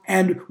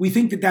 And we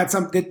think that's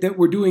something that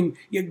we're doing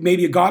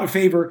maybe a God a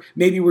favor,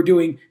 maybe we're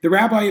doing the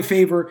rabbi a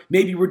favor,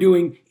 maybe we're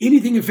doing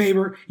anything a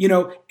favor,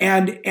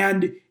 and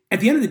at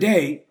the end of the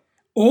day,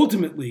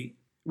 ultimately,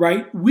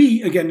 right,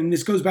 we, again, and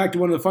this goes back to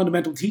one of the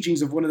fundamental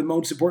teachings of one of the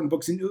most important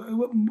books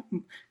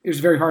it's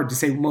very hard to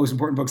say most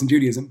important books in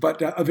Judaism,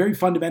 but a very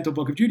fundamental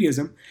book of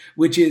Judaism,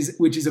 which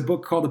is a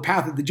book called The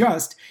Path of the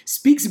Just,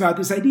 speaks about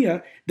this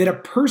idea that a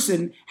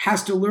person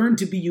has to learn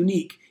to be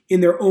unique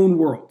in their own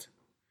world,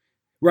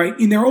 right?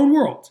 In their own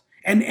world.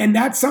 And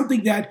that's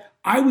something that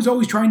I was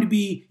always trying to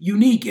be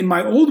unique in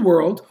my old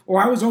world, or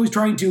I was always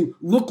trying to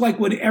look like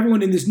what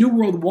everyone in this new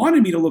world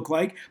wanted me to look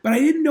like, but I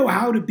didn't know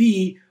how to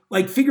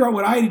figure out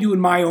what I had to do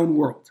in my own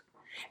world.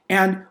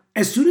 And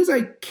as soon as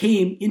I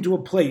came into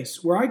a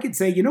place where I could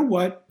say, you know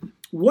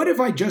what if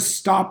I just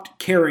stopped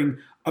caring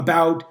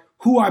about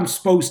who I'm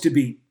supposed to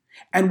be?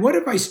 And what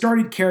if I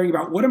started caring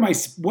about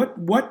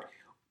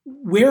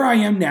where I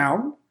am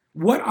now,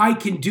 what I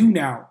can do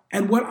now,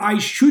 and what I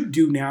should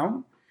do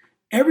now?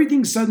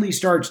 Everything suddenly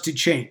starts to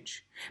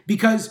change.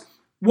 Because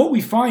what we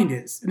find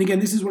is, and again,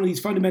 this is one of these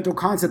fundamental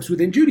concepts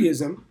within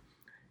Judaism,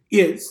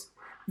 is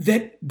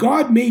that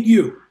God made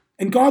you,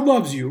 and God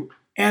loves you,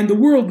 and the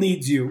world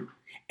needs you,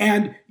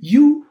 and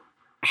you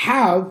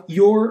have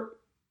your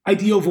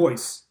ideal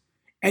voice,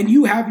 and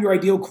you have your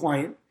ideal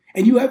client,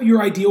 and you have your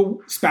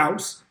ideal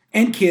spouse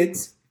and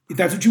kids, if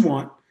that's what you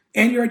want,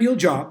 and your ideal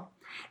job.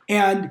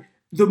 And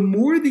the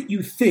more that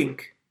you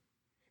think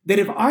that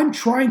if I'm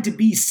trying to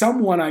be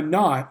someone I'm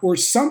not, or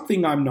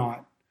something I'm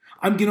not,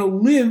 I'm going to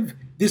live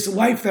this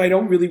life that I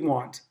don't really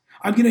want.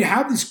 I'm going to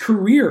have this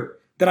career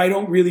that I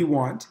don't really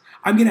want.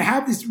 I'm going to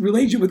have this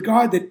relationship with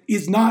God that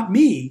is not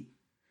me,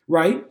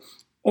 right?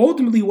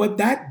 Ultimately, what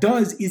that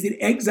does is it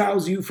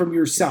exiles you from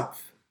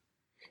yourself.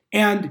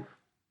 And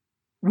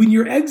when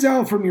you're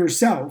exiled from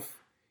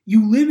yourself,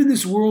 you live in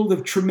this world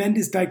of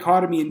tremendous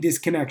dichotomy and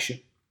disconnection.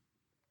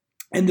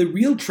 And the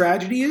real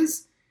tragedy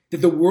is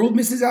that the world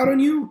misses out on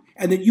you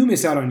and that you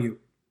miss out on you.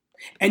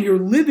 And you're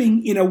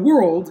living in a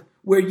world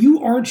where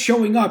you aren't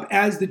showing up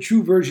as the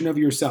true version of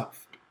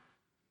yourself.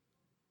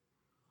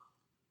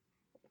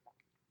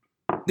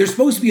 There's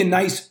supposed to be a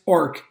nice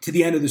arc to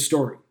the end of the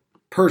story.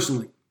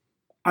 Personally,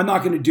 I'm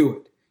not going to do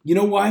it. You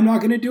know why I'm not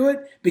going to do it?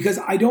 Because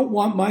I don't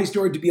want my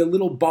story to be a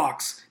little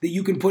box that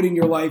you can put in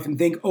your life and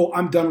think, oh,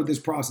 I'm done with this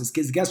process.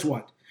 Because guess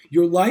what?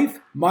 Your life,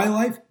 my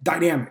life,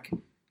 dynamic.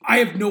 I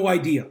have no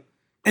idea.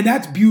 And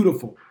that's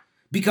beautiful.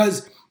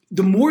 Because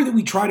the more that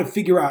we try to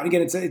figure out,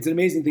 again, it's an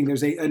amazing thing.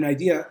 There's an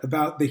idea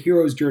about the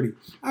hero's journey.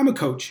 I'm a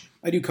coach.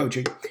 I do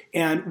coaching.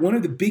 And one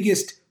of the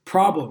biggest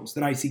problems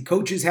that I see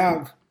coaches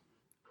have,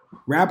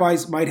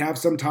 rabbis might have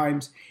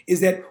sometimes,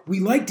 is that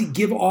we like to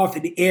give off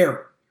an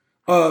air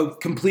of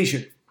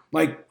completion.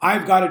 Like,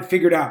 I've got it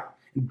figured out.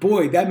 And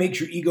boy, that makes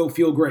your ego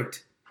feel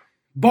great.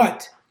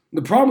 But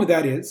the problem with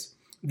that is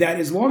that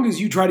as long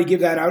as you try to give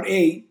that out,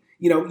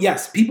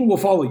 yes, people will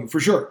follow you for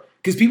sure.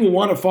 Because people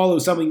want to follow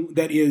something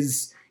that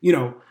is,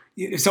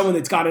 someone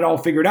that's got it all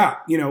figured out.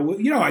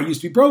 I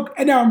used to be broke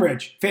and now I'm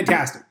rich.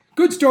 Fantastic.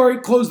 Good story.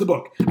 Close the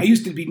book. I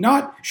used to be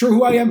not sure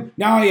who I am.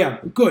 Now I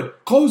am. Good.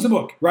 Close the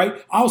book,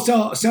 right? I'll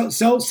sell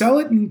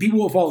it and people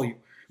will follow you,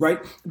 right?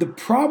 The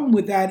problem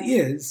with that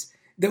is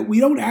that we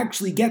don't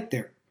actually get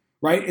there,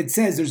 right? It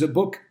says there's a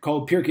book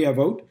called Pirkei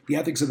Avot, The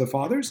Ethics of the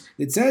Fathers,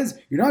 that says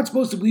you're not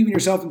supposed to believe in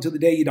yourself until the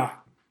day you die,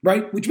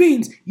 right? Which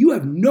means you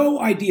have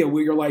no idea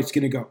where your life's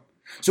going to go.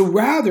 So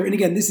rather, and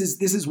again, this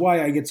is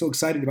why I get so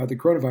excited about the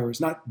coronavirus,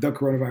 not the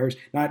coronavirus,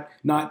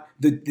 not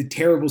the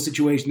terrible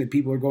situation that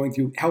people are going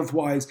through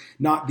health-wise,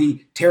 not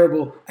the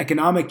terrible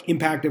economic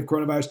impact of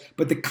coronavirus,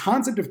 but the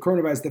concept of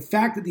coronavirus, the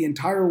fact that the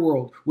entire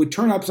world would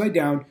turn upside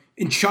down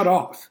and shut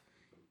off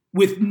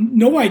with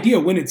no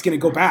idea when it's going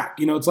to go back.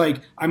 It's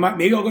like,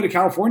 maybe I'll go to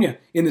California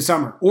in the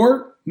summer,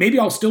 or maybe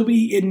I'll still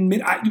be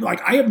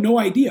I have no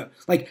idea.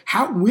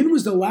 When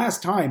was the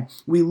last time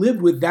we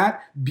lived with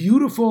that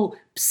beautiful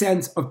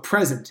sense of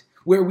present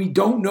where we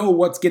don't know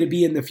what's going to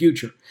be in the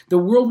future? The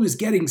world was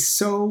getting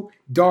so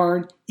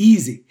darn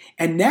easy.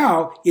 And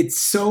now it's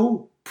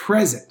so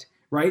present,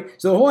 right?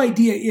 So the whole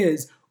idea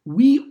is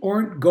we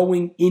aren't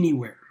going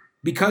anywhere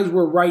because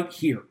we're right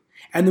here.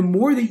 And the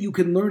more that you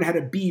can learn how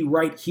to be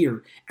right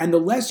here, and the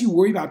less you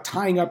worry about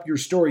tying up your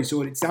story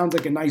so it sounds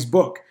like a nice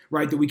book,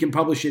 right, that we can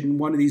publish it in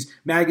one of these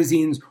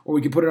magazines, or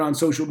we can put it on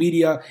social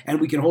media, and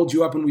we can hold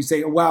you up and we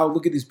say, oh, wow,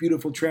 look at this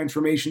beautiful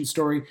transformation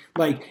story.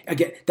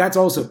 Again, that's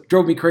also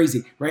drove me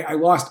crazy, right? I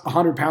lost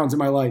 100 pounds in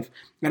my life.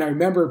 And I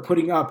remember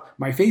putting up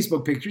my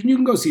Facebook pictures, and you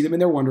can go see them,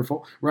 and they're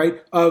wonderful,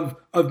 right, of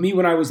of me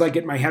when I was like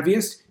at my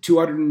heaviest,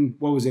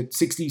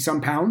 60 some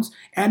pounds,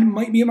 and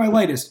me at my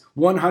lightest,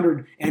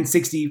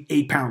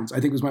 168 pounds, I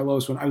think was my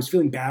lowest one. I was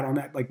feeling bad on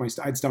that, like I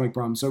had stomach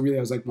problems. So really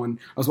I was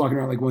walking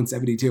around like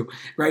 172,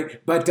 right?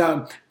 But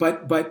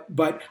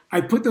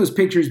I put those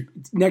pictures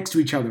next to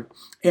each other,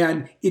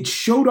 and it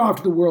showed off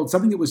to the world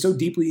something that was so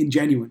deeply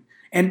ingenuine.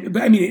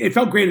 But I mean, it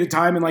felt great at the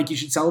time, and like you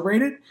should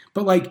celebrate it.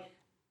 But like,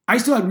 I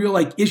still had real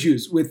like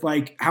issues with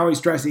like how I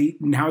stress eat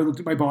and how I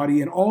looked at my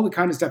body and all the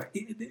kind of stuff.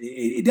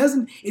 It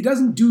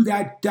doesn't do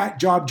that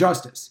job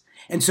justice.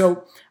 And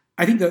so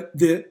I think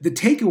the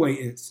takeaway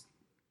is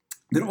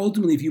that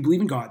ultimately, if you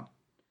believe in God,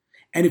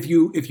 and if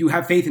you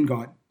have faith in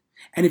God,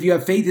 and if you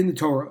have faith in the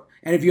Torah,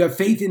 and if you have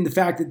faith in the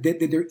fact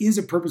that there is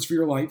a purpose for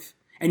your life,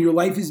 and your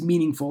life is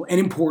meaningful and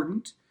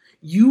important,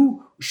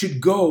 you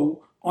should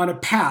go on a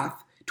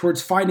path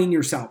towards finding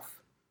yourself.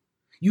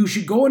 You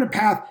should go on a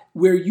path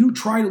where you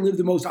try to live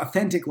the most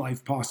authentic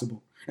life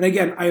possible. And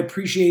again, I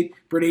appreciate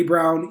Brené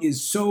Brown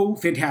is so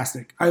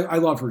fantastic. I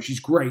love her.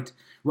 She's great,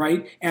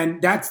 right? And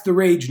that's the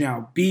rage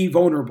now. Be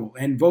vulnerable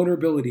and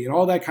vulnerability and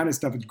all that kind of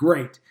stuff. It's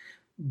great.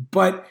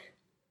 But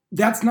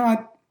that's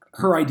not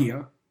her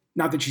idea.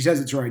 Not that she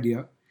says it's her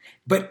idea.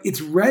 But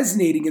it's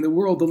resonating in the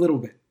world a little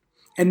bit.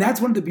 And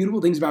that's one of the beautiful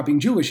things about being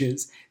Jewish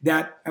is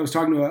that I was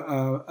talking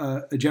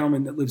to a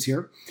gentleman that lives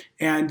here,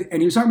 and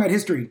he was talking about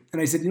history.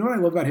 And I said, you know what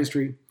I love about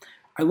history?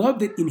 I love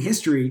that in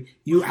history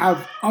you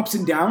have ups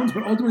and downs,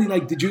 but ultimately,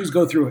 like, the Jews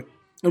go through it.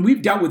 And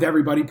we've dealt with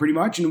everybody pretty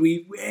much. And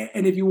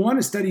if you want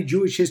to study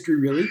Jewish history,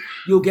 really,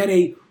 you'll get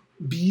a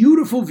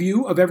beautiful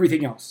view of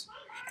everything else.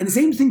 And the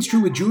same thing's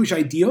true with Jewish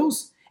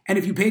ideals. And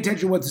if you pay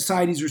attention to what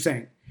societies are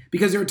saying,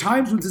 because there are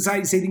times when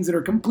societies say things that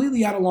are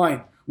completely out of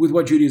line with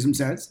what Judaism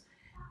says.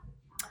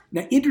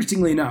 Now,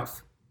 interestingly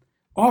enough,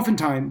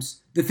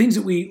 oftentimes the things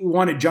that we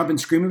want to jump and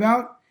scream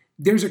about,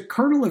 there's a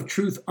kernel of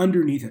truth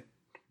underneath it,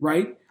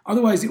 right?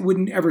 Otherwise, it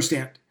wouldn't ever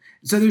stand.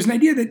 So there's an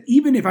idea that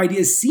even if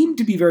ideas seem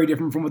to be very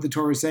different from what the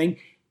Torah is saying,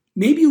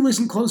 maybe you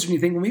listen closer and you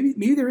think, well,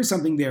 maybe there is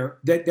something there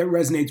that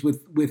resonates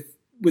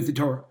with the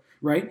Torah,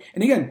 right?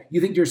 And again,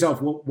 you think to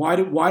yourself, well, why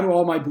do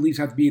all my beliefs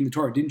have to be in the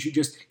Torah? Didn't you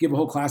just give a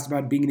whole class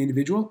about being an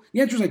individual?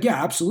 The answer is like,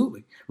 yeah,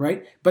 absolutely,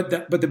 right? But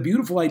the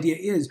beautiful idea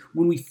is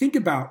when we think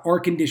about our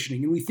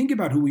conditioning and we think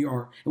about who we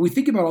are and we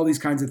think about all these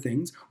kinds of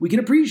things, we can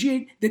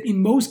appreciate that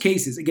in most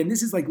cases, again,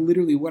 this is like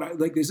literally what I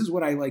like. This is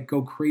what I like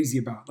go crazy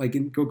about, like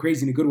go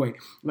crazy in a good way.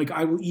 Like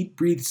I will eat,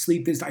 breathe,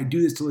 sleep this. I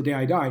do this till the day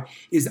I die.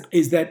 Is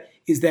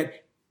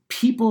that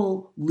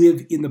people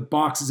live in the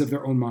boxes of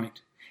their own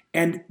mind.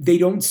 And they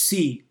don't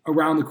see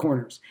around the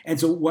corners. And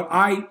so what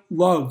I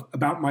love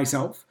about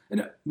myself,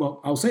 and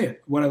well, I'll say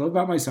it, what I love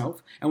about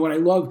myself and what I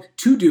love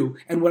to do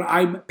and what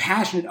I'm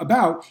passionate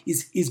about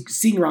is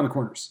seeing around the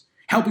corners,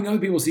 helping other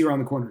people see around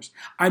the corners.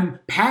 I'm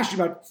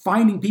passionate about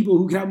finding people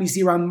who can help me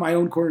see around my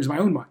own corners, my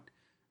own mind,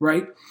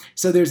 right?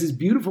 So there's this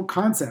beautiful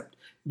concept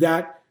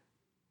that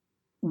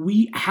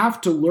we have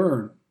to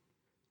learn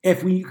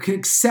if we can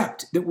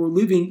accept that we're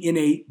living in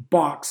a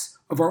box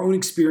of our own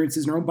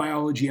experiences and our own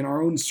biology and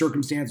our own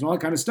circumstance and all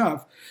that kind of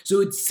stuff.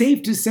 So it's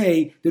safe to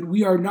say that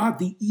we are not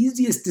the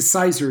easiest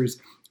decisors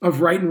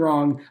of right and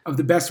wrong, of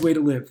the best way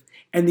to live.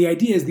 And the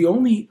idea is the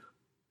only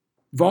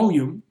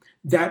volume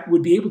that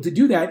would be able to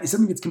do that is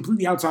something that's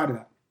completely outside of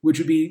that, which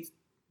would be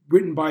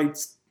written by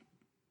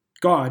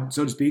God,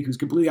 so to speak, who's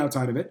completely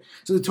outside of it.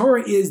 So the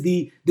Torah is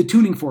the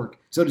tuning fork,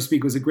 so to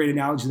speak, was a great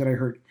analogy that I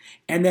heard.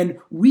 And then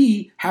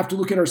we have to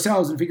look at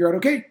ourselves and figure out,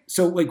 okay,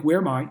 so like, where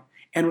am I?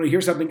 And when I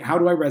hear something, how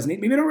do I resonate?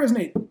 Maybe I don't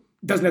resonate. It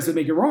doesn't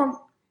necessarily make it wrong.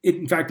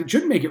 In fact, it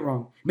shouldn't make it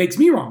wrong. It makes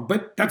me wrong,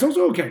 but that's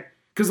also okay.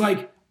 Because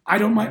like, I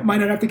might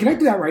not have to connect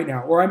to that right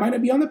now, or I might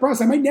not be on the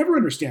process. I might never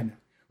understand that,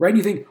 right? And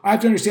you think, I have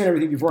to understand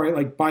everything before I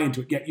like buy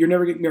into it. Yeah, you're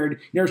never getting married,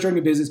 you're never starting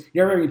a business,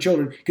 you're never having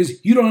children,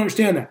 because you don't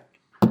understand that.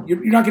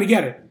 You're not going to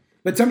get it.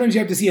 But sometimes you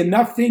have to see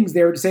enough things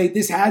there to say,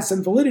 this has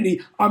some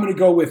validity, I'm going to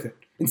go with it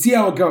and see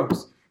how it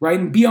goes, right?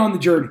 And be on the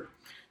journey.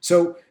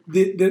 So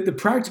the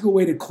practical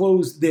way to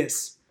close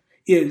this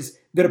is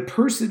that a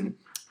person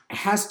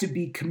has to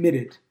be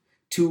committed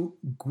to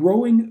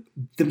growing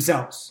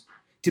themselves,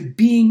 to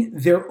being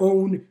their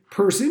own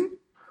person,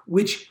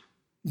 which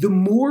the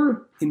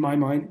more, in my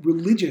mind,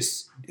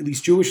 religious, at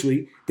least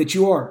Jewishly, that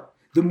you are,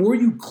 the more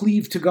you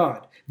cleave to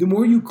God, the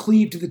more you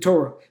cleave to the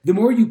Torah, the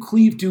more you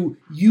cleave to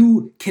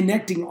you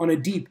connecting on a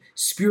deep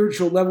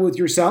spiritual level with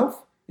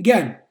yourself.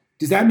 Again,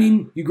 does that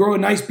mean you grow a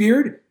nice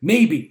beard?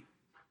 Maybe,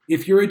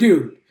 if you're a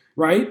dude.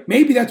 Right?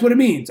 Maybe that's what it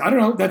means. I don't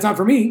know. That's not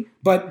for me,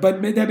 but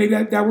maybe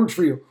that works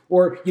for you.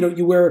 Or,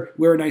 you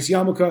wear a nice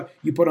yarmulke,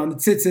 you put on the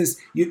tzitzis,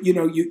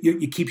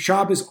 you keep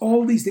Shabbos.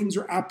 All these things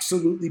are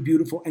absolutely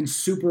beautiful and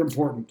super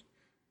important.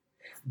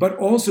 But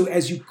also,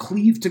 as you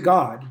cleave to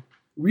God,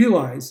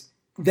 realize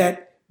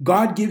that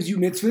God gives you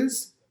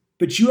mitzvahs,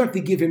 but you have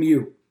to give him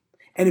you.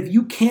 And if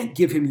you can't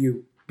give him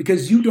you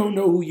because you don't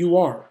know who you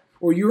are,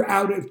 or you're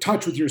out of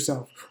touch with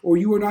yourself, or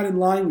you are not in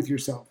line with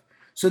yourself,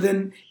 so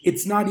then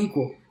it's not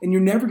equal, and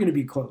you're never going to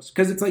be close.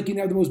 Because it's like you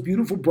have the most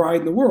beautiful bride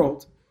in the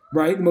world,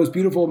 right? The most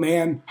beautiful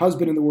man,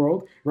 husband in the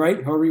world,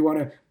 right? However you want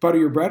to butter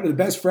your bread, or the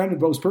best friend, the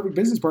most perfect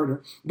business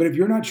partner. But if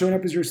you're not showing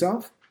up as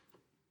yourself,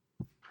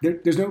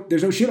 there's no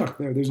shidduch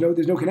there. There's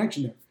no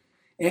connection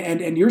there,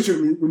 and you're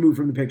certainly removed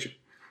from the picture.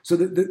 So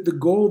the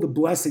goal, the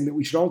blessing that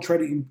we should all try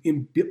to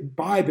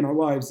imbibe in our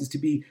lives is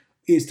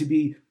to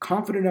be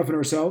confident enough in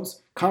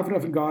ourselves, confident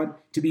enough in God,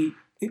 to be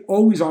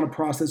always on a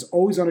process,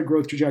 always on a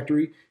growth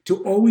trajectory,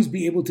 to always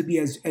be able to be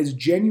as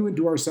genuine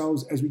to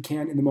ourselves as we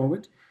can in the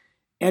moment,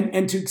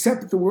 and to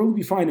accept that the world will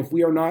be fine if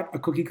we are not a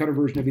cookie cutter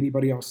version of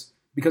anybody else.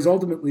 Because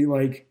ultimately,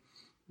 like,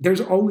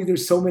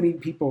 there's so many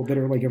people that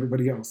are like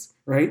everybody else,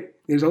 right?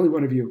 There's only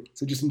one of you.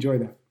 So just enjoy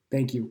that.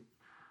 Thank you.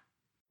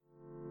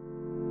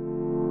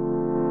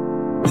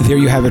 There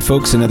you have it,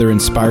 folks, another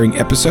inspiring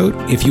episode.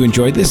 If you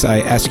enjoyed this, I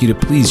ask you to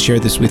please share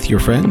this with your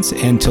friends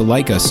and to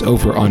like us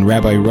over on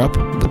Rabbi Rupp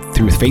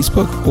through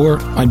Facebook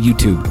or on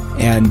YouTube.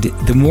 And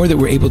the more that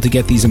we're able to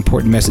get these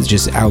important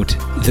messages out,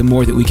 the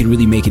more that we can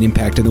really make an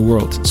impact in the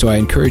world. So I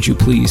encourage you,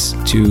 please,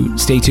 to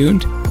stay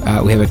tuned.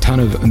 We have a ton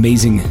of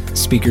amazing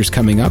speakers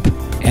coming up,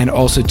 and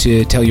also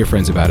to tell your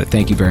friends about it.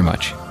 Thank you very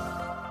much.